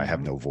 That's why I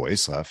have no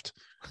voice left.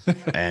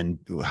 And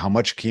how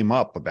much came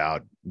up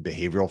about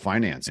behavioral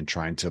finance and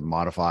trying to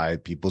modify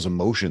people's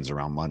emotions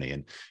around money.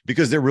 And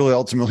because they're really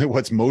ultimately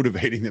what's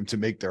motivating them to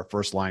make their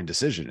first line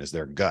decision is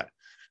their gut,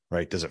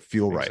 right? Does it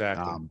feel right?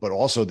 But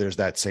also there's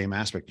that same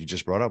aspect you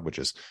just brought up, which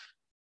is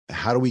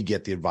how do we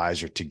get the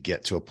advisor to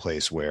get to a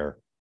place where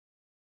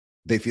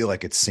they feel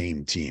like it's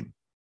same team,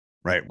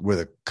 right? Where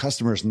the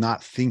customer is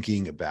not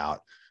thinking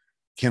about,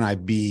 can I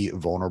be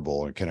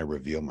vulnerable and can I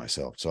reveal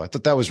myself? So I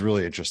thought that was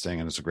really interesting.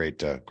 And it's a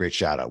great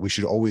shout out. We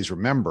should always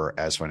remember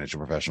as financial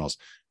professionals,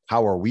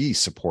 how are we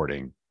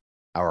supporting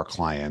our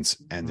clients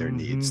and their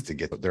needs to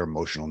get their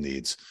emotional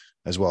needs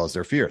as well as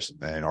their fears?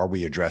 And are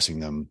we addressing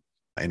them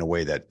in a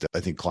way that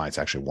I think clients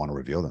actually want to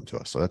reveal them to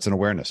us? So that's an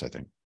awareness, I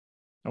think.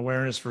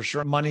 Awareness for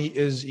sure. Money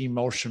is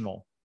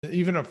emotional.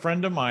 Even a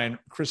friend of mine,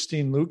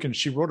 Christine Lucan,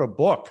 she wrote a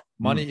book,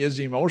 Money is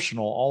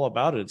Emotional, all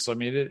about it. So, I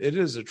mean, it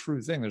is a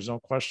true thing. There's no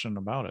question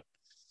about it.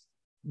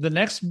 The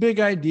next big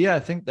idea I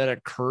think that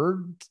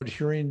occurred,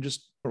 hearing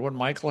just what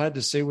Michael had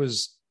to say,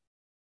 was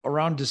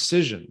around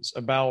decisions,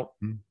 about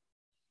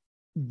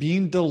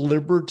being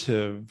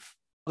deliberative,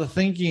 the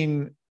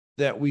thinking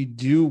that we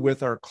do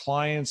with our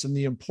clients and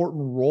the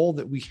important role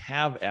that we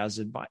have as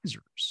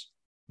advisors.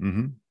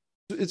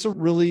 It's a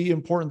really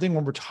important thing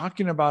when we're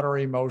talking about our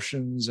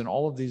emotions and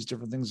all of these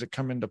different things that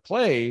come into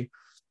play.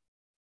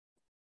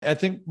 I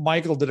think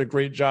Michael did a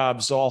great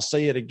job. So I'll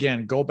say it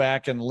again, go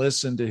back and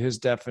listen to his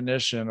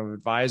definition of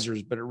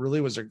advisors, but it really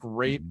was a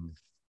great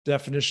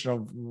definition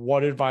of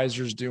what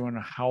advisors do and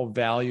how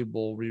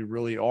valuable we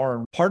really are.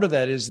 And part of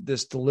that is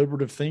this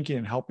deliberative thinking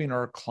and helping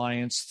our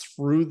clients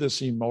through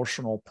this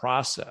emotional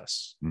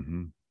process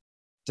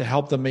to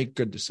help them make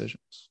good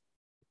decisions.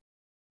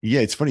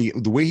 Yeah, it's funny.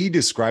 The way he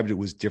described it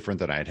was different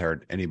than I had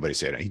heard anybody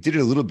say it. He did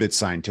it a little bit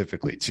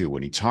scientifically too,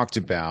 when he talked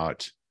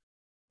about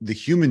the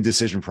human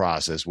decision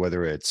process,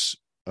 whether it's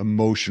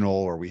emotional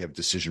or we have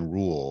decision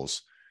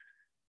rules,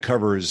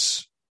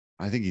 covers,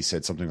 I think he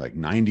said something like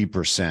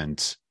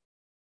 90%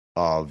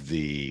 of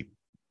the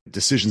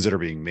decisions that are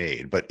being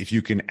made. But if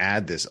you can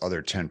add this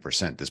other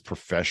 10%, this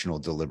professional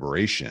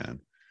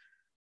deliberation,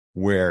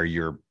 where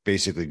you're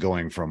basically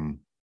going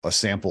from a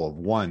sample of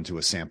one to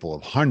a sample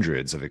of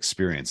hundreds of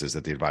experiences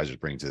that the advisors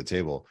bring to the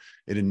table,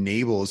 it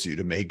enables you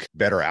to make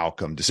better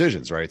outcome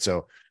decisions, right?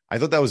 So I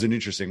thought that was an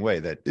interesting way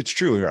that it's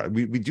true.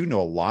 We do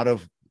know a lot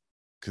of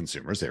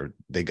consumers.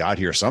 They got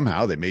here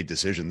somehow. They made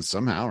decisions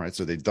somehow, right?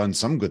 So they've done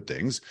some good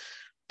things.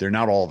 They're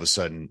not all of a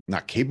sudden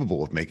not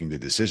capable of making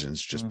good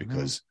decisions just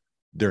because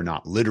they're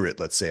not literate,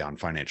 let's say, on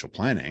financial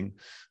planning.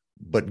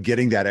 But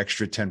getting that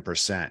extra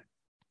 10%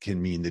 can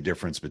mean the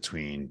difference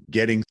between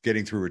getting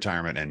through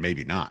retirement and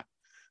maybe not.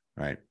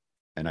 Right.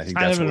 And I think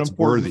that's what's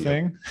worthy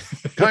thing.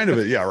 Kind of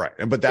it. Yeah. Right.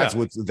 But that's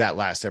what that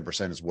last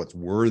 10% is what's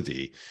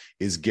worthy,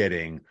 is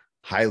getting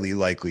highly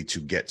likely to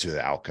get to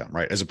the outcome,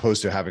 right? As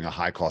opposed to having a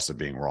high cost of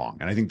being wrong.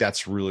 And I think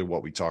that's really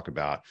what we talk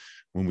about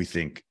when we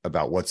think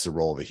about what's the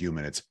role of a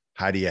human. It's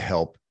how do you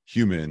help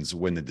humans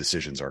when the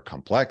decisions are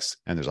complex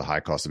and there's a high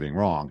cost of being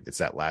wrong? It's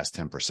that last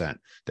 10%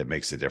 that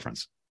makes the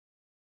difference.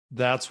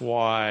 That's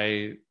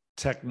why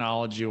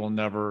technology will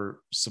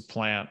never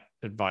supplant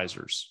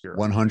advisors here.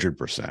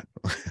 100%.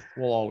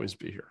 We'll always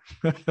be here.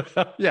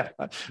 Yeah.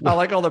 I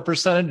like all the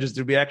percentages.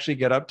 Did we actually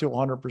get up to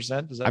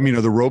 100%?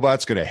 Are the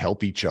robots going to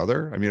help each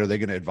other? Are they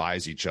going to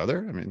advise each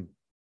other?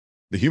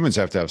 The humans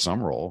have to have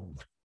some role.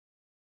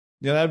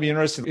 Yeah, that'd be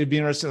interesting. It'd be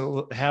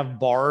interesting to have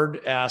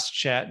Bard ask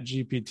Chat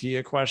GPT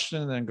a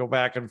question and then go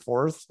back and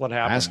forth. What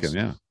happens? Ask him,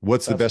 yeah.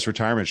 What's the best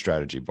retirement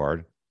strategy,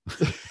 Bard?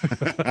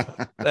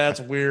 That's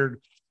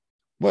weird.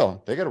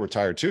 Well, they got to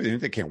retire too.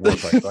 They can't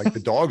work like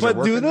the dogs but are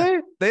working. Do they?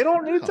 They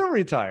don't need to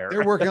retire.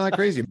 They're working like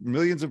crazy.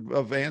 Millions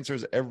of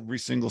answers every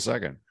single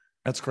second.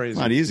 That's crazy. It's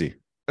not easy.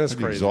 That's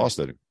crazy.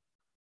 Exhausted.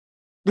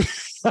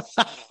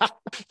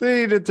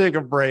 They need to take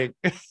a break.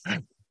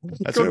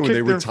 That's right. When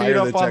they retire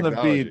up on the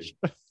beach.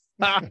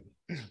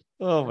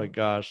 Oh my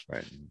gosh.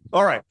 Right.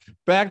 All right.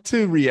 Back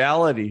to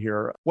reality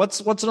here. What's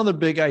another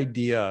big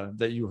idea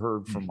that you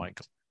heard from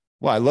Michael?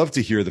 Well, I love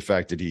to hear the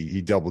fact that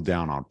he doubled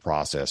down on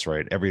process,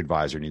 right? Every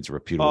advisor needs a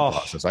repeatable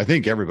process. I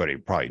think everybody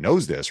probably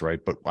knows this, right?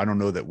 But I don't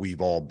know that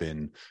we've all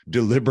been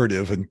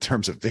deliberative in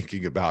terms of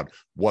thinking about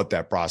what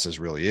that process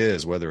really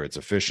is, whether it's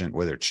efficient,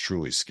 whether it's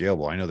truly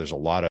scalable. I know there's a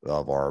lot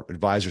of our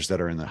advisors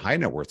that are in the high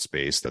net worth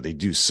space that they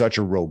do such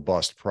a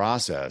robust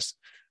process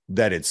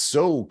that it's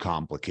so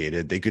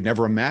complicated, they could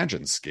never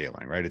imagine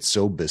scaling, right? It's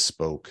so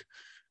bespoke.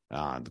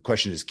 The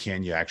question is,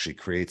 can you actually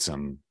create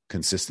some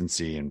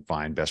consistency and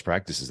find best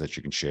practices that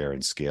you can share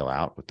and scale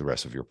out with the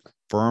rest of your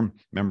firm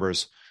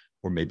members,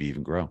 or maybe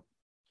even grow?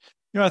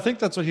 I think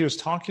that's what he was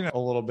talking a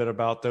little bit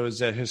about, though, is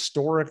that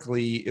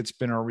historically it's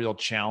been a real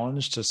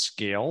challenge to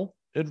scale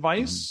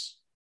advice.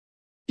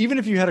 Mm-hmm. Even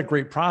if you had a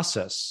great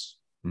process,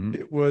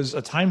 it was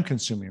a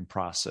time-consuming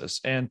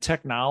process. And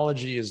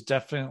technology is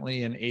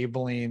definitely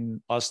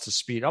enabling us to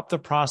speed up the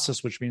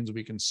process, which means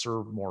we can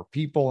serve more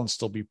people and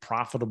still be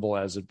profitable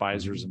as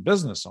advisors and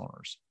business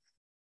owners.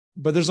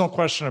 But there's no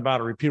question about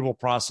a repeatable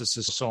process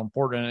is so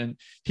important. And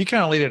he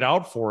kind of laid it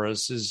out for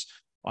us is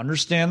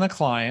understand the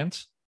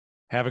client,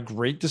 have a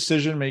great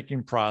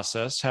decision-making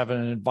process, have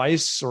an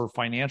advice or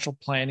financial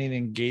planning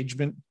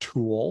engagement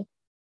tool,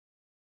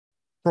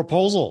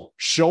 proposal,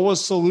 show a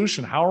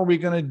solution. How are we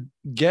going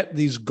to get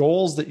these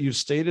goals that you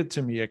stated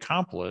to me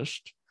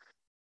accomplished?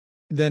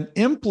 Then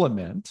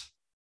implement,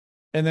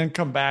 and then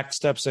come back.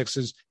 Step 6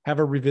 is have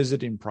a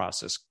revisiting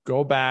process.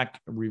 Go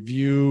back,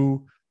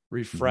 review,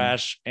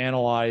 refresh,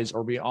 analyze.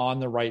 Are we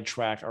on the right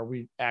track? Are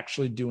we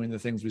actually doing the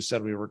things we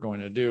said we were going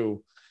to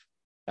do?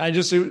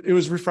 It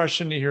was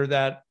refreshing to hear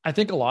that. I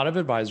think a lot of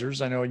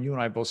advisors, I know you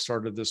and I both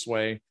started this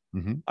way.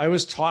 I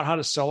was taught how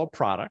to sell a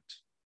product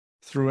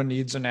through a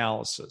needs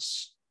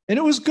analysis. And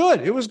it was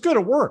good. It was good.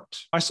 It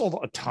worked. I sold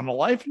a ton of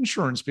life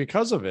insurance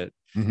because of it.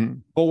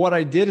 But what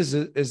I did is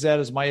that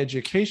as my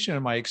education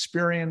and my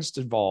experience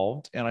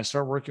evolved and I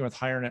started working with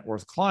higher net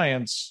worth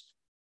clients,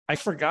 I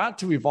forgot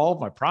to evolve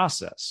my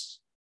process.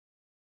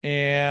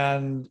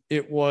 And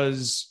it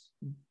was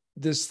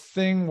this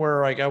thing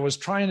where I was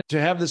trying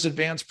to have this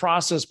advanced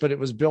process, but it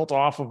was built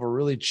off of a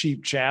really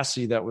cheap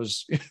chassis that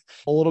was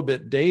a little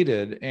bit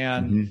dated.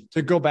 And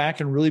to go back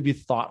and really be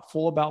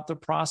thoughtful about the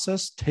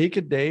process, take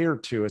a day or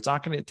two. It's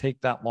not going to take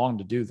that long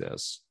to do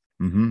this.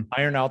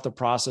 Iron out the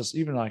process,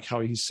 even like how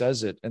he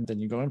says it, and then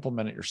you go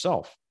implement it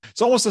yourself.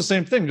 It's almost the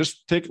same thing.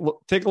 Just take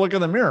a look in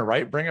the mirror,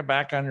 right? Bring it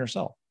back on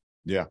yourself.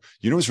 Yeah.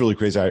 What's really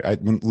crazy?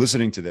 When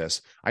listening to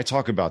this, I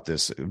talk about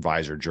this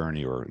advisor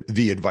journey or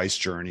the advice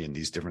journey and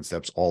these different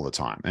steps all the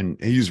time. And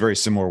he used very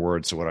similar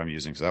words to what I'm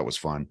using. So that was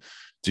fun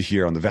to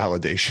hear on the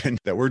validation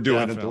that we're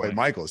doing it the way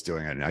Michael is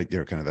doing it. And I,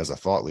 kind of as a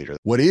thought leader,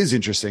 what is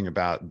interesting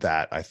about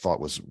that I thought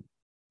was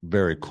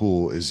very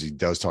cool is he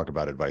does talk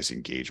about advice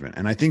engagement.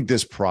 And I think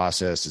this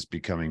process is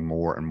becoming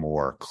more and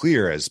more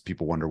clear as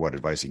people wonder what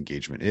advice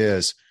engagement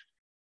is.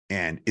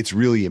 And it's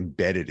really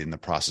embedded in the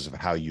process of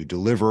how you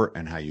deliver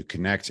and how you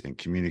connect and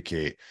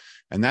communicate.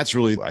 And that's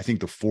really, I think,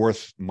 the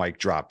fourth mic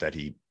drop that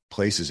he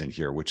places in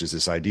here, which is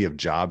this idea of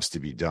jobs to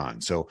be done.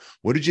 So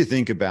what did you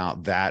think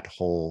about that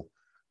whole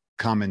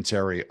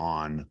commentary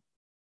on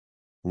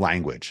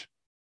language?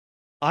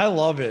 I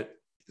love it.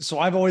 So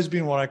I've always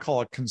been what I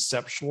call a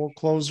conceptual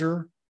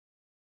closer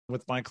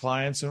with my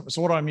clients. And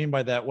so what do I mean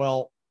by that?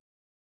 Well,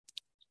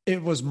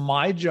 it was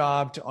my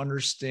job to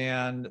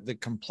understand the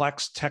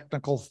complex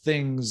technical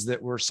things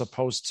that we're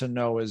supposed to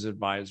know as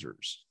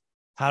advisors.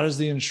 How does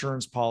the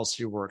insurance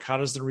policy work? How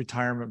does the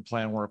retirement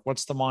plan work?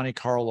 What's the Monte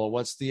Carlo?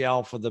 What's the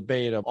alpha, the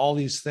beta, all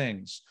these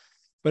things.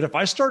 But if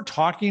I start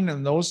talking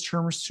in those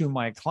terms to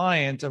my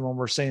client, and when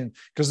we're saying,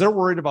 because they're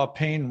worried about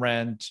paying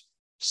rent,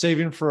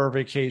 saving for a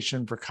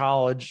vacation for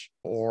college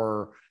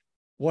or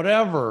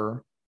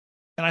whatever,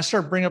 and I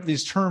start bringing up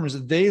these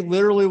terms, they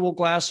literally will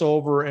glass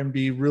over and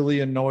be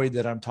really annoyed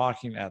that I'm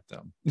talking at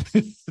them.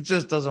 It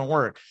just doesn't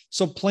work.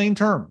 So plain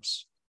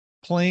terms.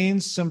 plain,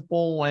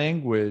 simple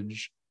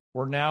language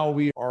where now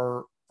we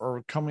are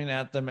coming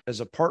at them as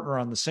a partner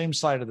on the same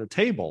side of the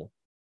table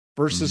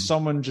versus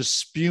someone just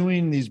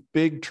spewing these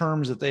big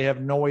terms that they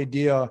have no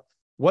idea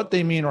what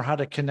they mean or how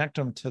to connect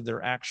them to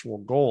their actual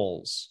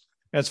goals.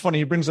 And it's funny,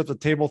 he brings up the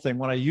table thing.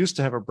 When I used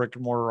to have a brick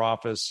and mortar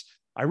office,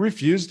 I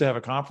refused to have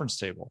a conference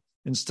table.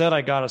 Instead,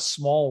 I got a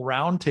small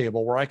round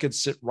table where I could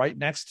sit right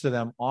next to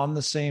them on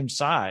the same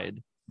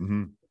side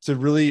to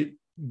really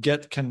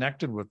get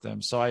connected with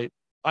them. So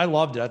I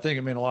loved it. I think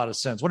it made a lot of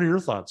sense. What are your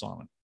thoughts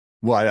on it?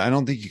 Well, I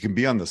don't think you can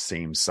be on the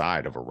same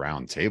side of a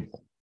round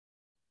table.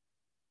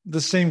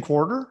 The same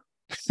quarter?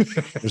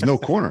 There's no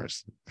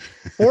corners.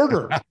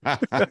 Order.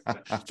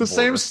 The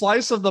same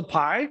slice of the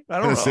pie? I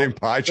don't know. The same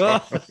pie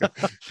chart.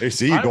 Hey,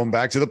 see, going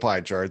back to the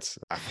pie charts.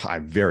 I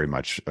very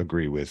much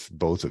agree with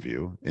both of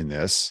you in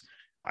this.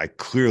 I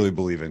clearly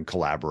believe in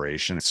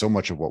collaboration. So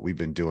much of what we've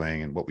been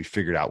doing and what we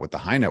figured out with the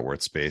high net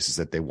worth space is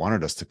that they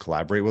wanted us to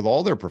collaborate with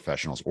all their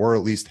professionals, or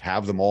at least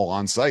have them all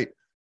on site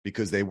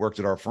because they worked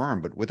at our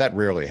firm. But that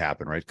rarely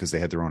happened, right? Because they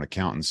had their own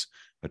accountants,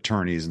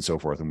 attorneys, and so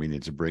forth, and we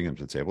need to bring them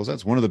to the table. So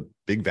that's one of the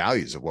big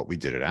values of what we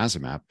did at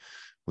Azimap,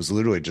 was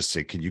literally just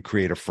say, can you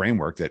create a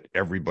framework that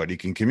everybody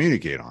can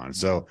communicate on?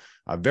 So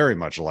I very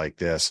much like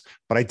this,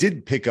 but I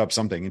did pick up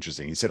something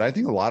interesting. He said, I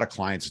think a lot of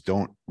clients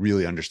don't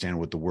really understand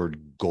what the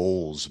word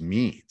goals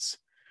means.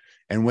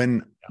 And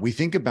when we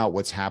think about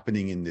what's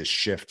happening in this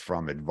shift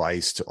from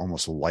advice to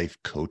almost life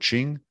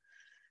coaching,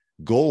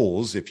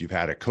 goals, if you've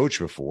had a coach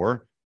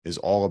before, is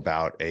all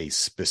about a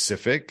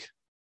specific,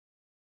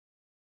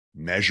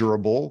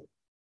 measurable,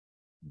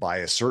 by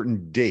a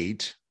certain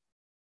date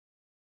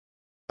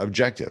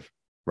objective,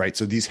 right?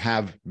 So these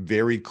have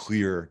very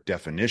clear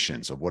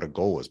definitions of what a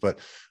goal is, but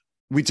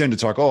we tend to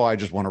talk, I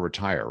just want to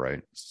retire,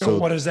 right? So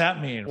what does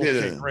that mean?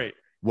 Okay, great.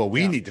 Well,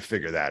 we need to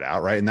figure that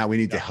out, right? And now we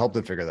need to help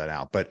them figure that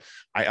out. But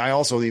I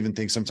also even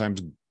think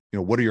sometimes,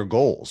 what are your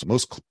goals?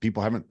 Most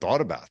people haven't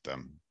thought about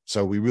them.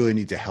 So we really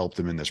need to help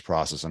them in this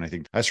process. And I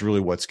think that's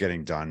really what's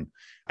getting done.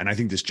 And I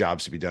think this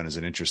Jobs to Be Done is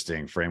an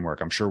interesting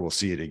framework. I'm sure we'll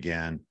see it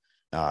again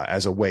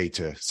as a way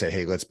to say,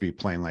 hey, let's be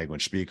plain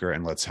language speaker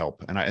and let's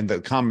help. And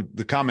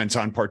the comments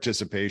on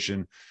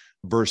participation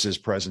versus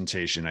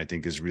presentation, I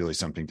think, is really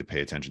something to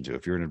pay attention to.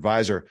 If you're an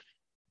advisor,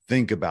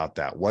 think about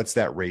that. What's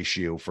that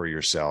ratio for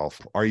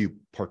yourself? Are you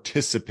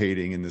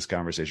participating in this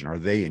conversation? Are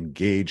they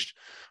engaged?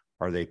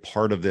 Are they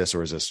part of this?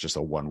 Or is this just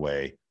a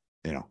one-way,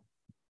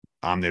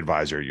 I'm the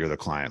advisor, you're the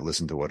client,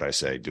 listen to what I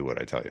say, do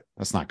what I tell you?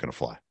 That's not going to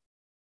fly.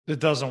 It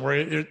doesn't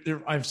work.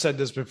 I've said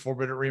this before,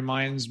 but it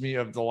reminds me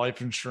of the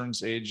life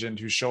insurance agent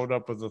who showed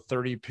up with a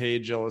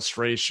 30-page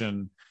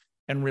illustration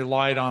and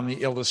relied on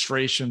the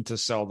illustration to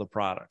sell the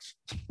product.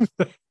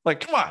 Like,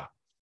 come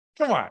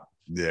on.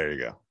 There you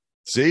go.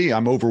 See,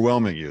 I'm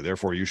overwhelming you.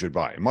 Therefore, you should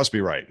buy. It must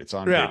be right. It's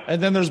on. Yeah. paper.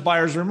 And then there's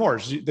buyer's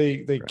remorse.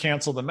 They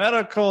cancel the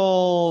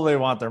medical. They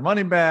want their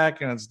money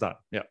back, and it's done.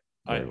 Yeah.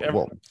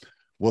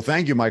 Well,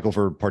 thank you, Michael,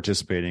 for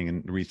participating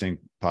in Rethink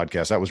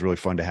Podcast. That was really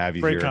fun to have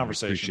you here. Great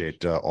conversation. I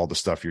appreciate all the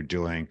stuff you're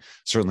doing.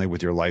 Certainly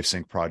with your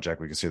LifeSync project,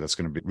 we can say that's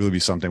going to really be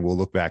something we'll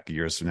look back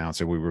years from now and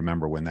say we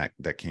remember when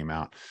that came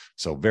out.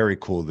 So very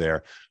cool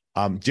there.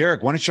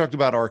 Derek, why don't you talk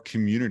about our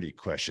community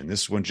question?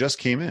 This one just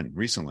came in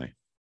recently.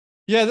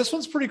 Yeah, this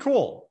one's pretty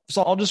cool.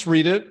 So I'll just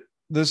read it.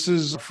 This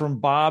is from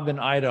Bob in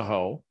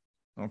Idaho.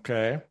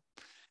 Okay.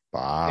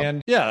 Bob.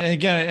 And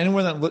again,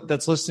 anyone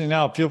that's listening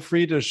now, feel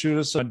free to shoot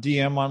us a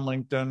DM on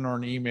LinkedIn or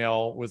an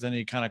email with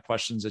any kind of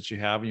questions that you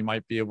have. You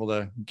might be able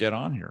to get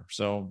on here.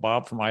 So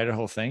Bob from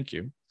Idaho, thank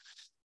you.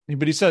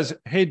 But he says,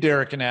 hey,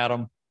 Derek and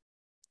Adam,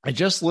 I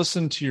just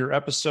listened to your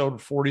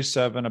episode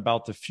 47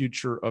 about the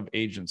future of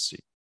agency.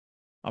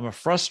 I'm a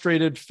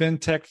frustrated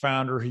fintech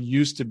founder who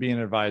used to be an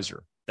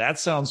advisor. That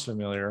sounds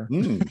familiar.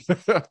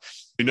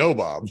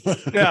 Bob.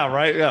 Yeah,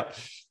 right. Yeah.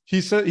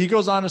 He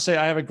goes on to say,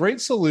 I have a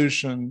great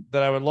solution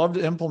that I would love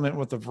to implement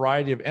with a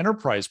variety of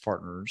enterprise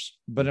partners,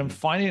 but I'm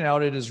finding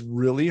out it is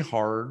really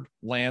hard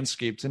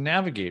landscape to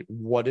navigate.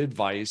 What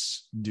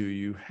advice do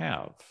you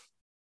have?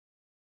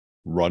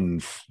 Run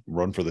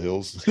for the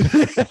hills.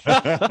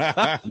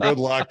 Good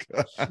luck.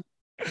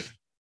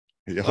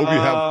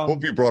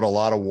 Hope you brought a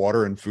lot of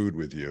water and food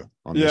with you.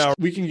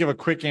 We can give a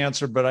quick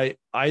answer, but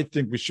I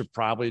think we should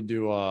probably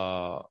do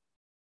a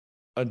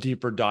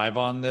deeper dive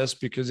on this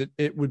because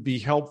it would be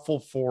helpful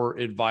for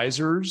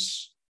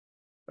advisors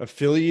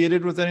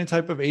affiliated with any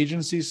type of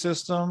agency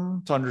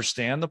system to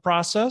understand the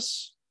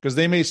process, because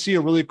they may see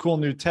a really cool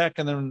new tech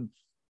and then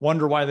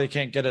wonder why they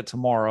can't get it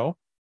tomorrow.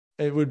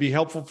 It would be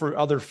helpful for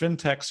other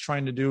fintechs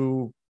trying to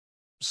do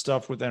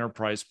stuff with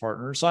enterprise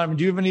partners. Simon,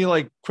 do you have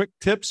any quick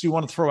tips you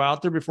want to throw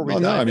out there before we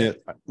dive in?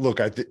 Look,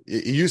 it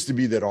used to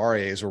be that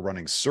RIAs were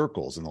running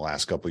circles in the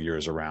last couple of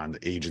years around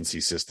agency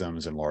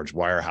systems and large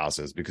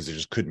wirehouses because they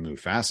just couldn't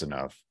move fast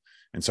enough.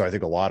 And so I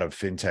think a lot of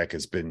fintech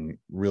has been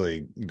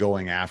really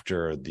going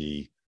after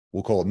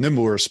we'll call it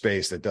nimbler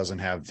space that doesn't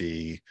have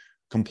the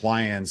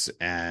compliance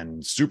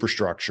and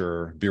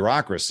superstructure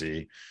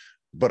bureaucracy,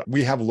 but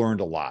we have learned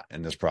a lot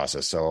in this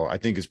process. So I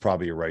think it's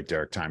probably a right,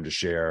 Derek, time to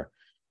share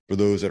for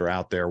those that are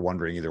out there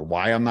wondering either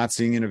why I'm not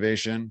seeing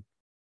innovation,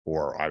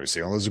 or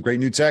obviously, oh, there's a great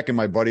new tech and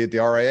my buddy at the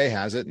RIA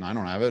has it and I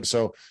don't have it.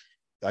 So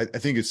I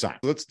think it's time.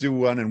 Let's do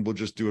one, and we'll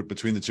just do it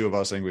between the two of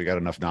us. I think we got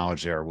enough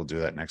knowledge there. We'll do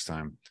that next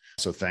time.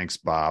 So thanks,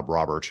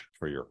 Robert,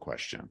 for your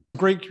question.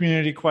 Great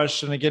community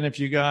question. Again,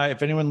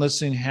 if anyone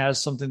listening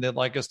has something they'd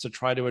like us to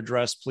try to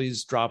address,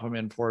 please drop them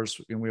in for us.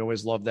 And we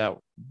always love that.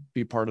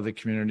 Be part of the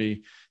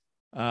community.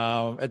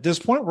 At this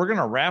point, we're going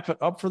to wrap it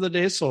up for the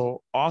day.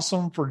 So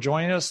awesome for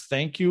joining us.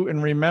 Thank you.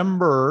 And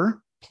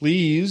remember,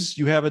 please,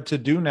 you have a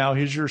to-do now.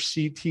 Here's your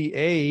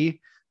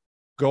CTA.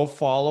 Go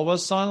follow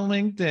us on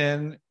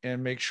LinkedIn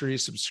and make sure you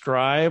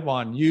subscribe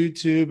on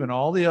YouTube and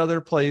all the other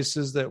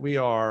places that we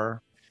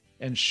are,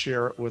 and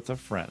share it with a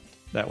friend.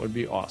 That would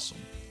be awesome.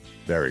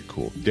 Very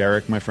cool.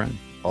 Derek, my friend,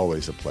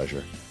 always a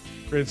pleasure.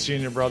 Great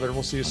seeing you, brother.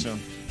 We'll see you soon.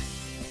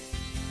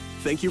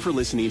 Thank you for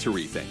listening to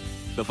Rethink,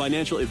 the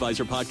Financial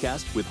Advisor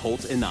Podcast with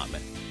Holt and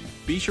Notman.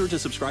 Be sure to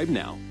subscribe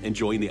now and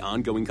join the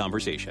ongoing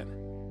conversation.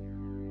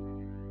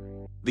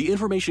 The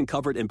information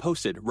covered and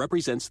posted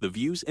represents the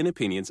views and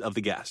opinions of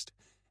the guest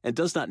and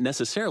does not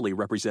necessarily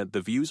represent the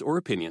views or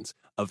opinions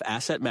of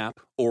Asset Map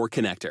or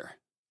Connector.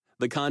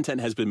 The content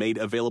has been made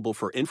available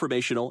for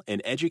informational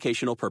and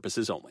educational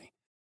purposes only.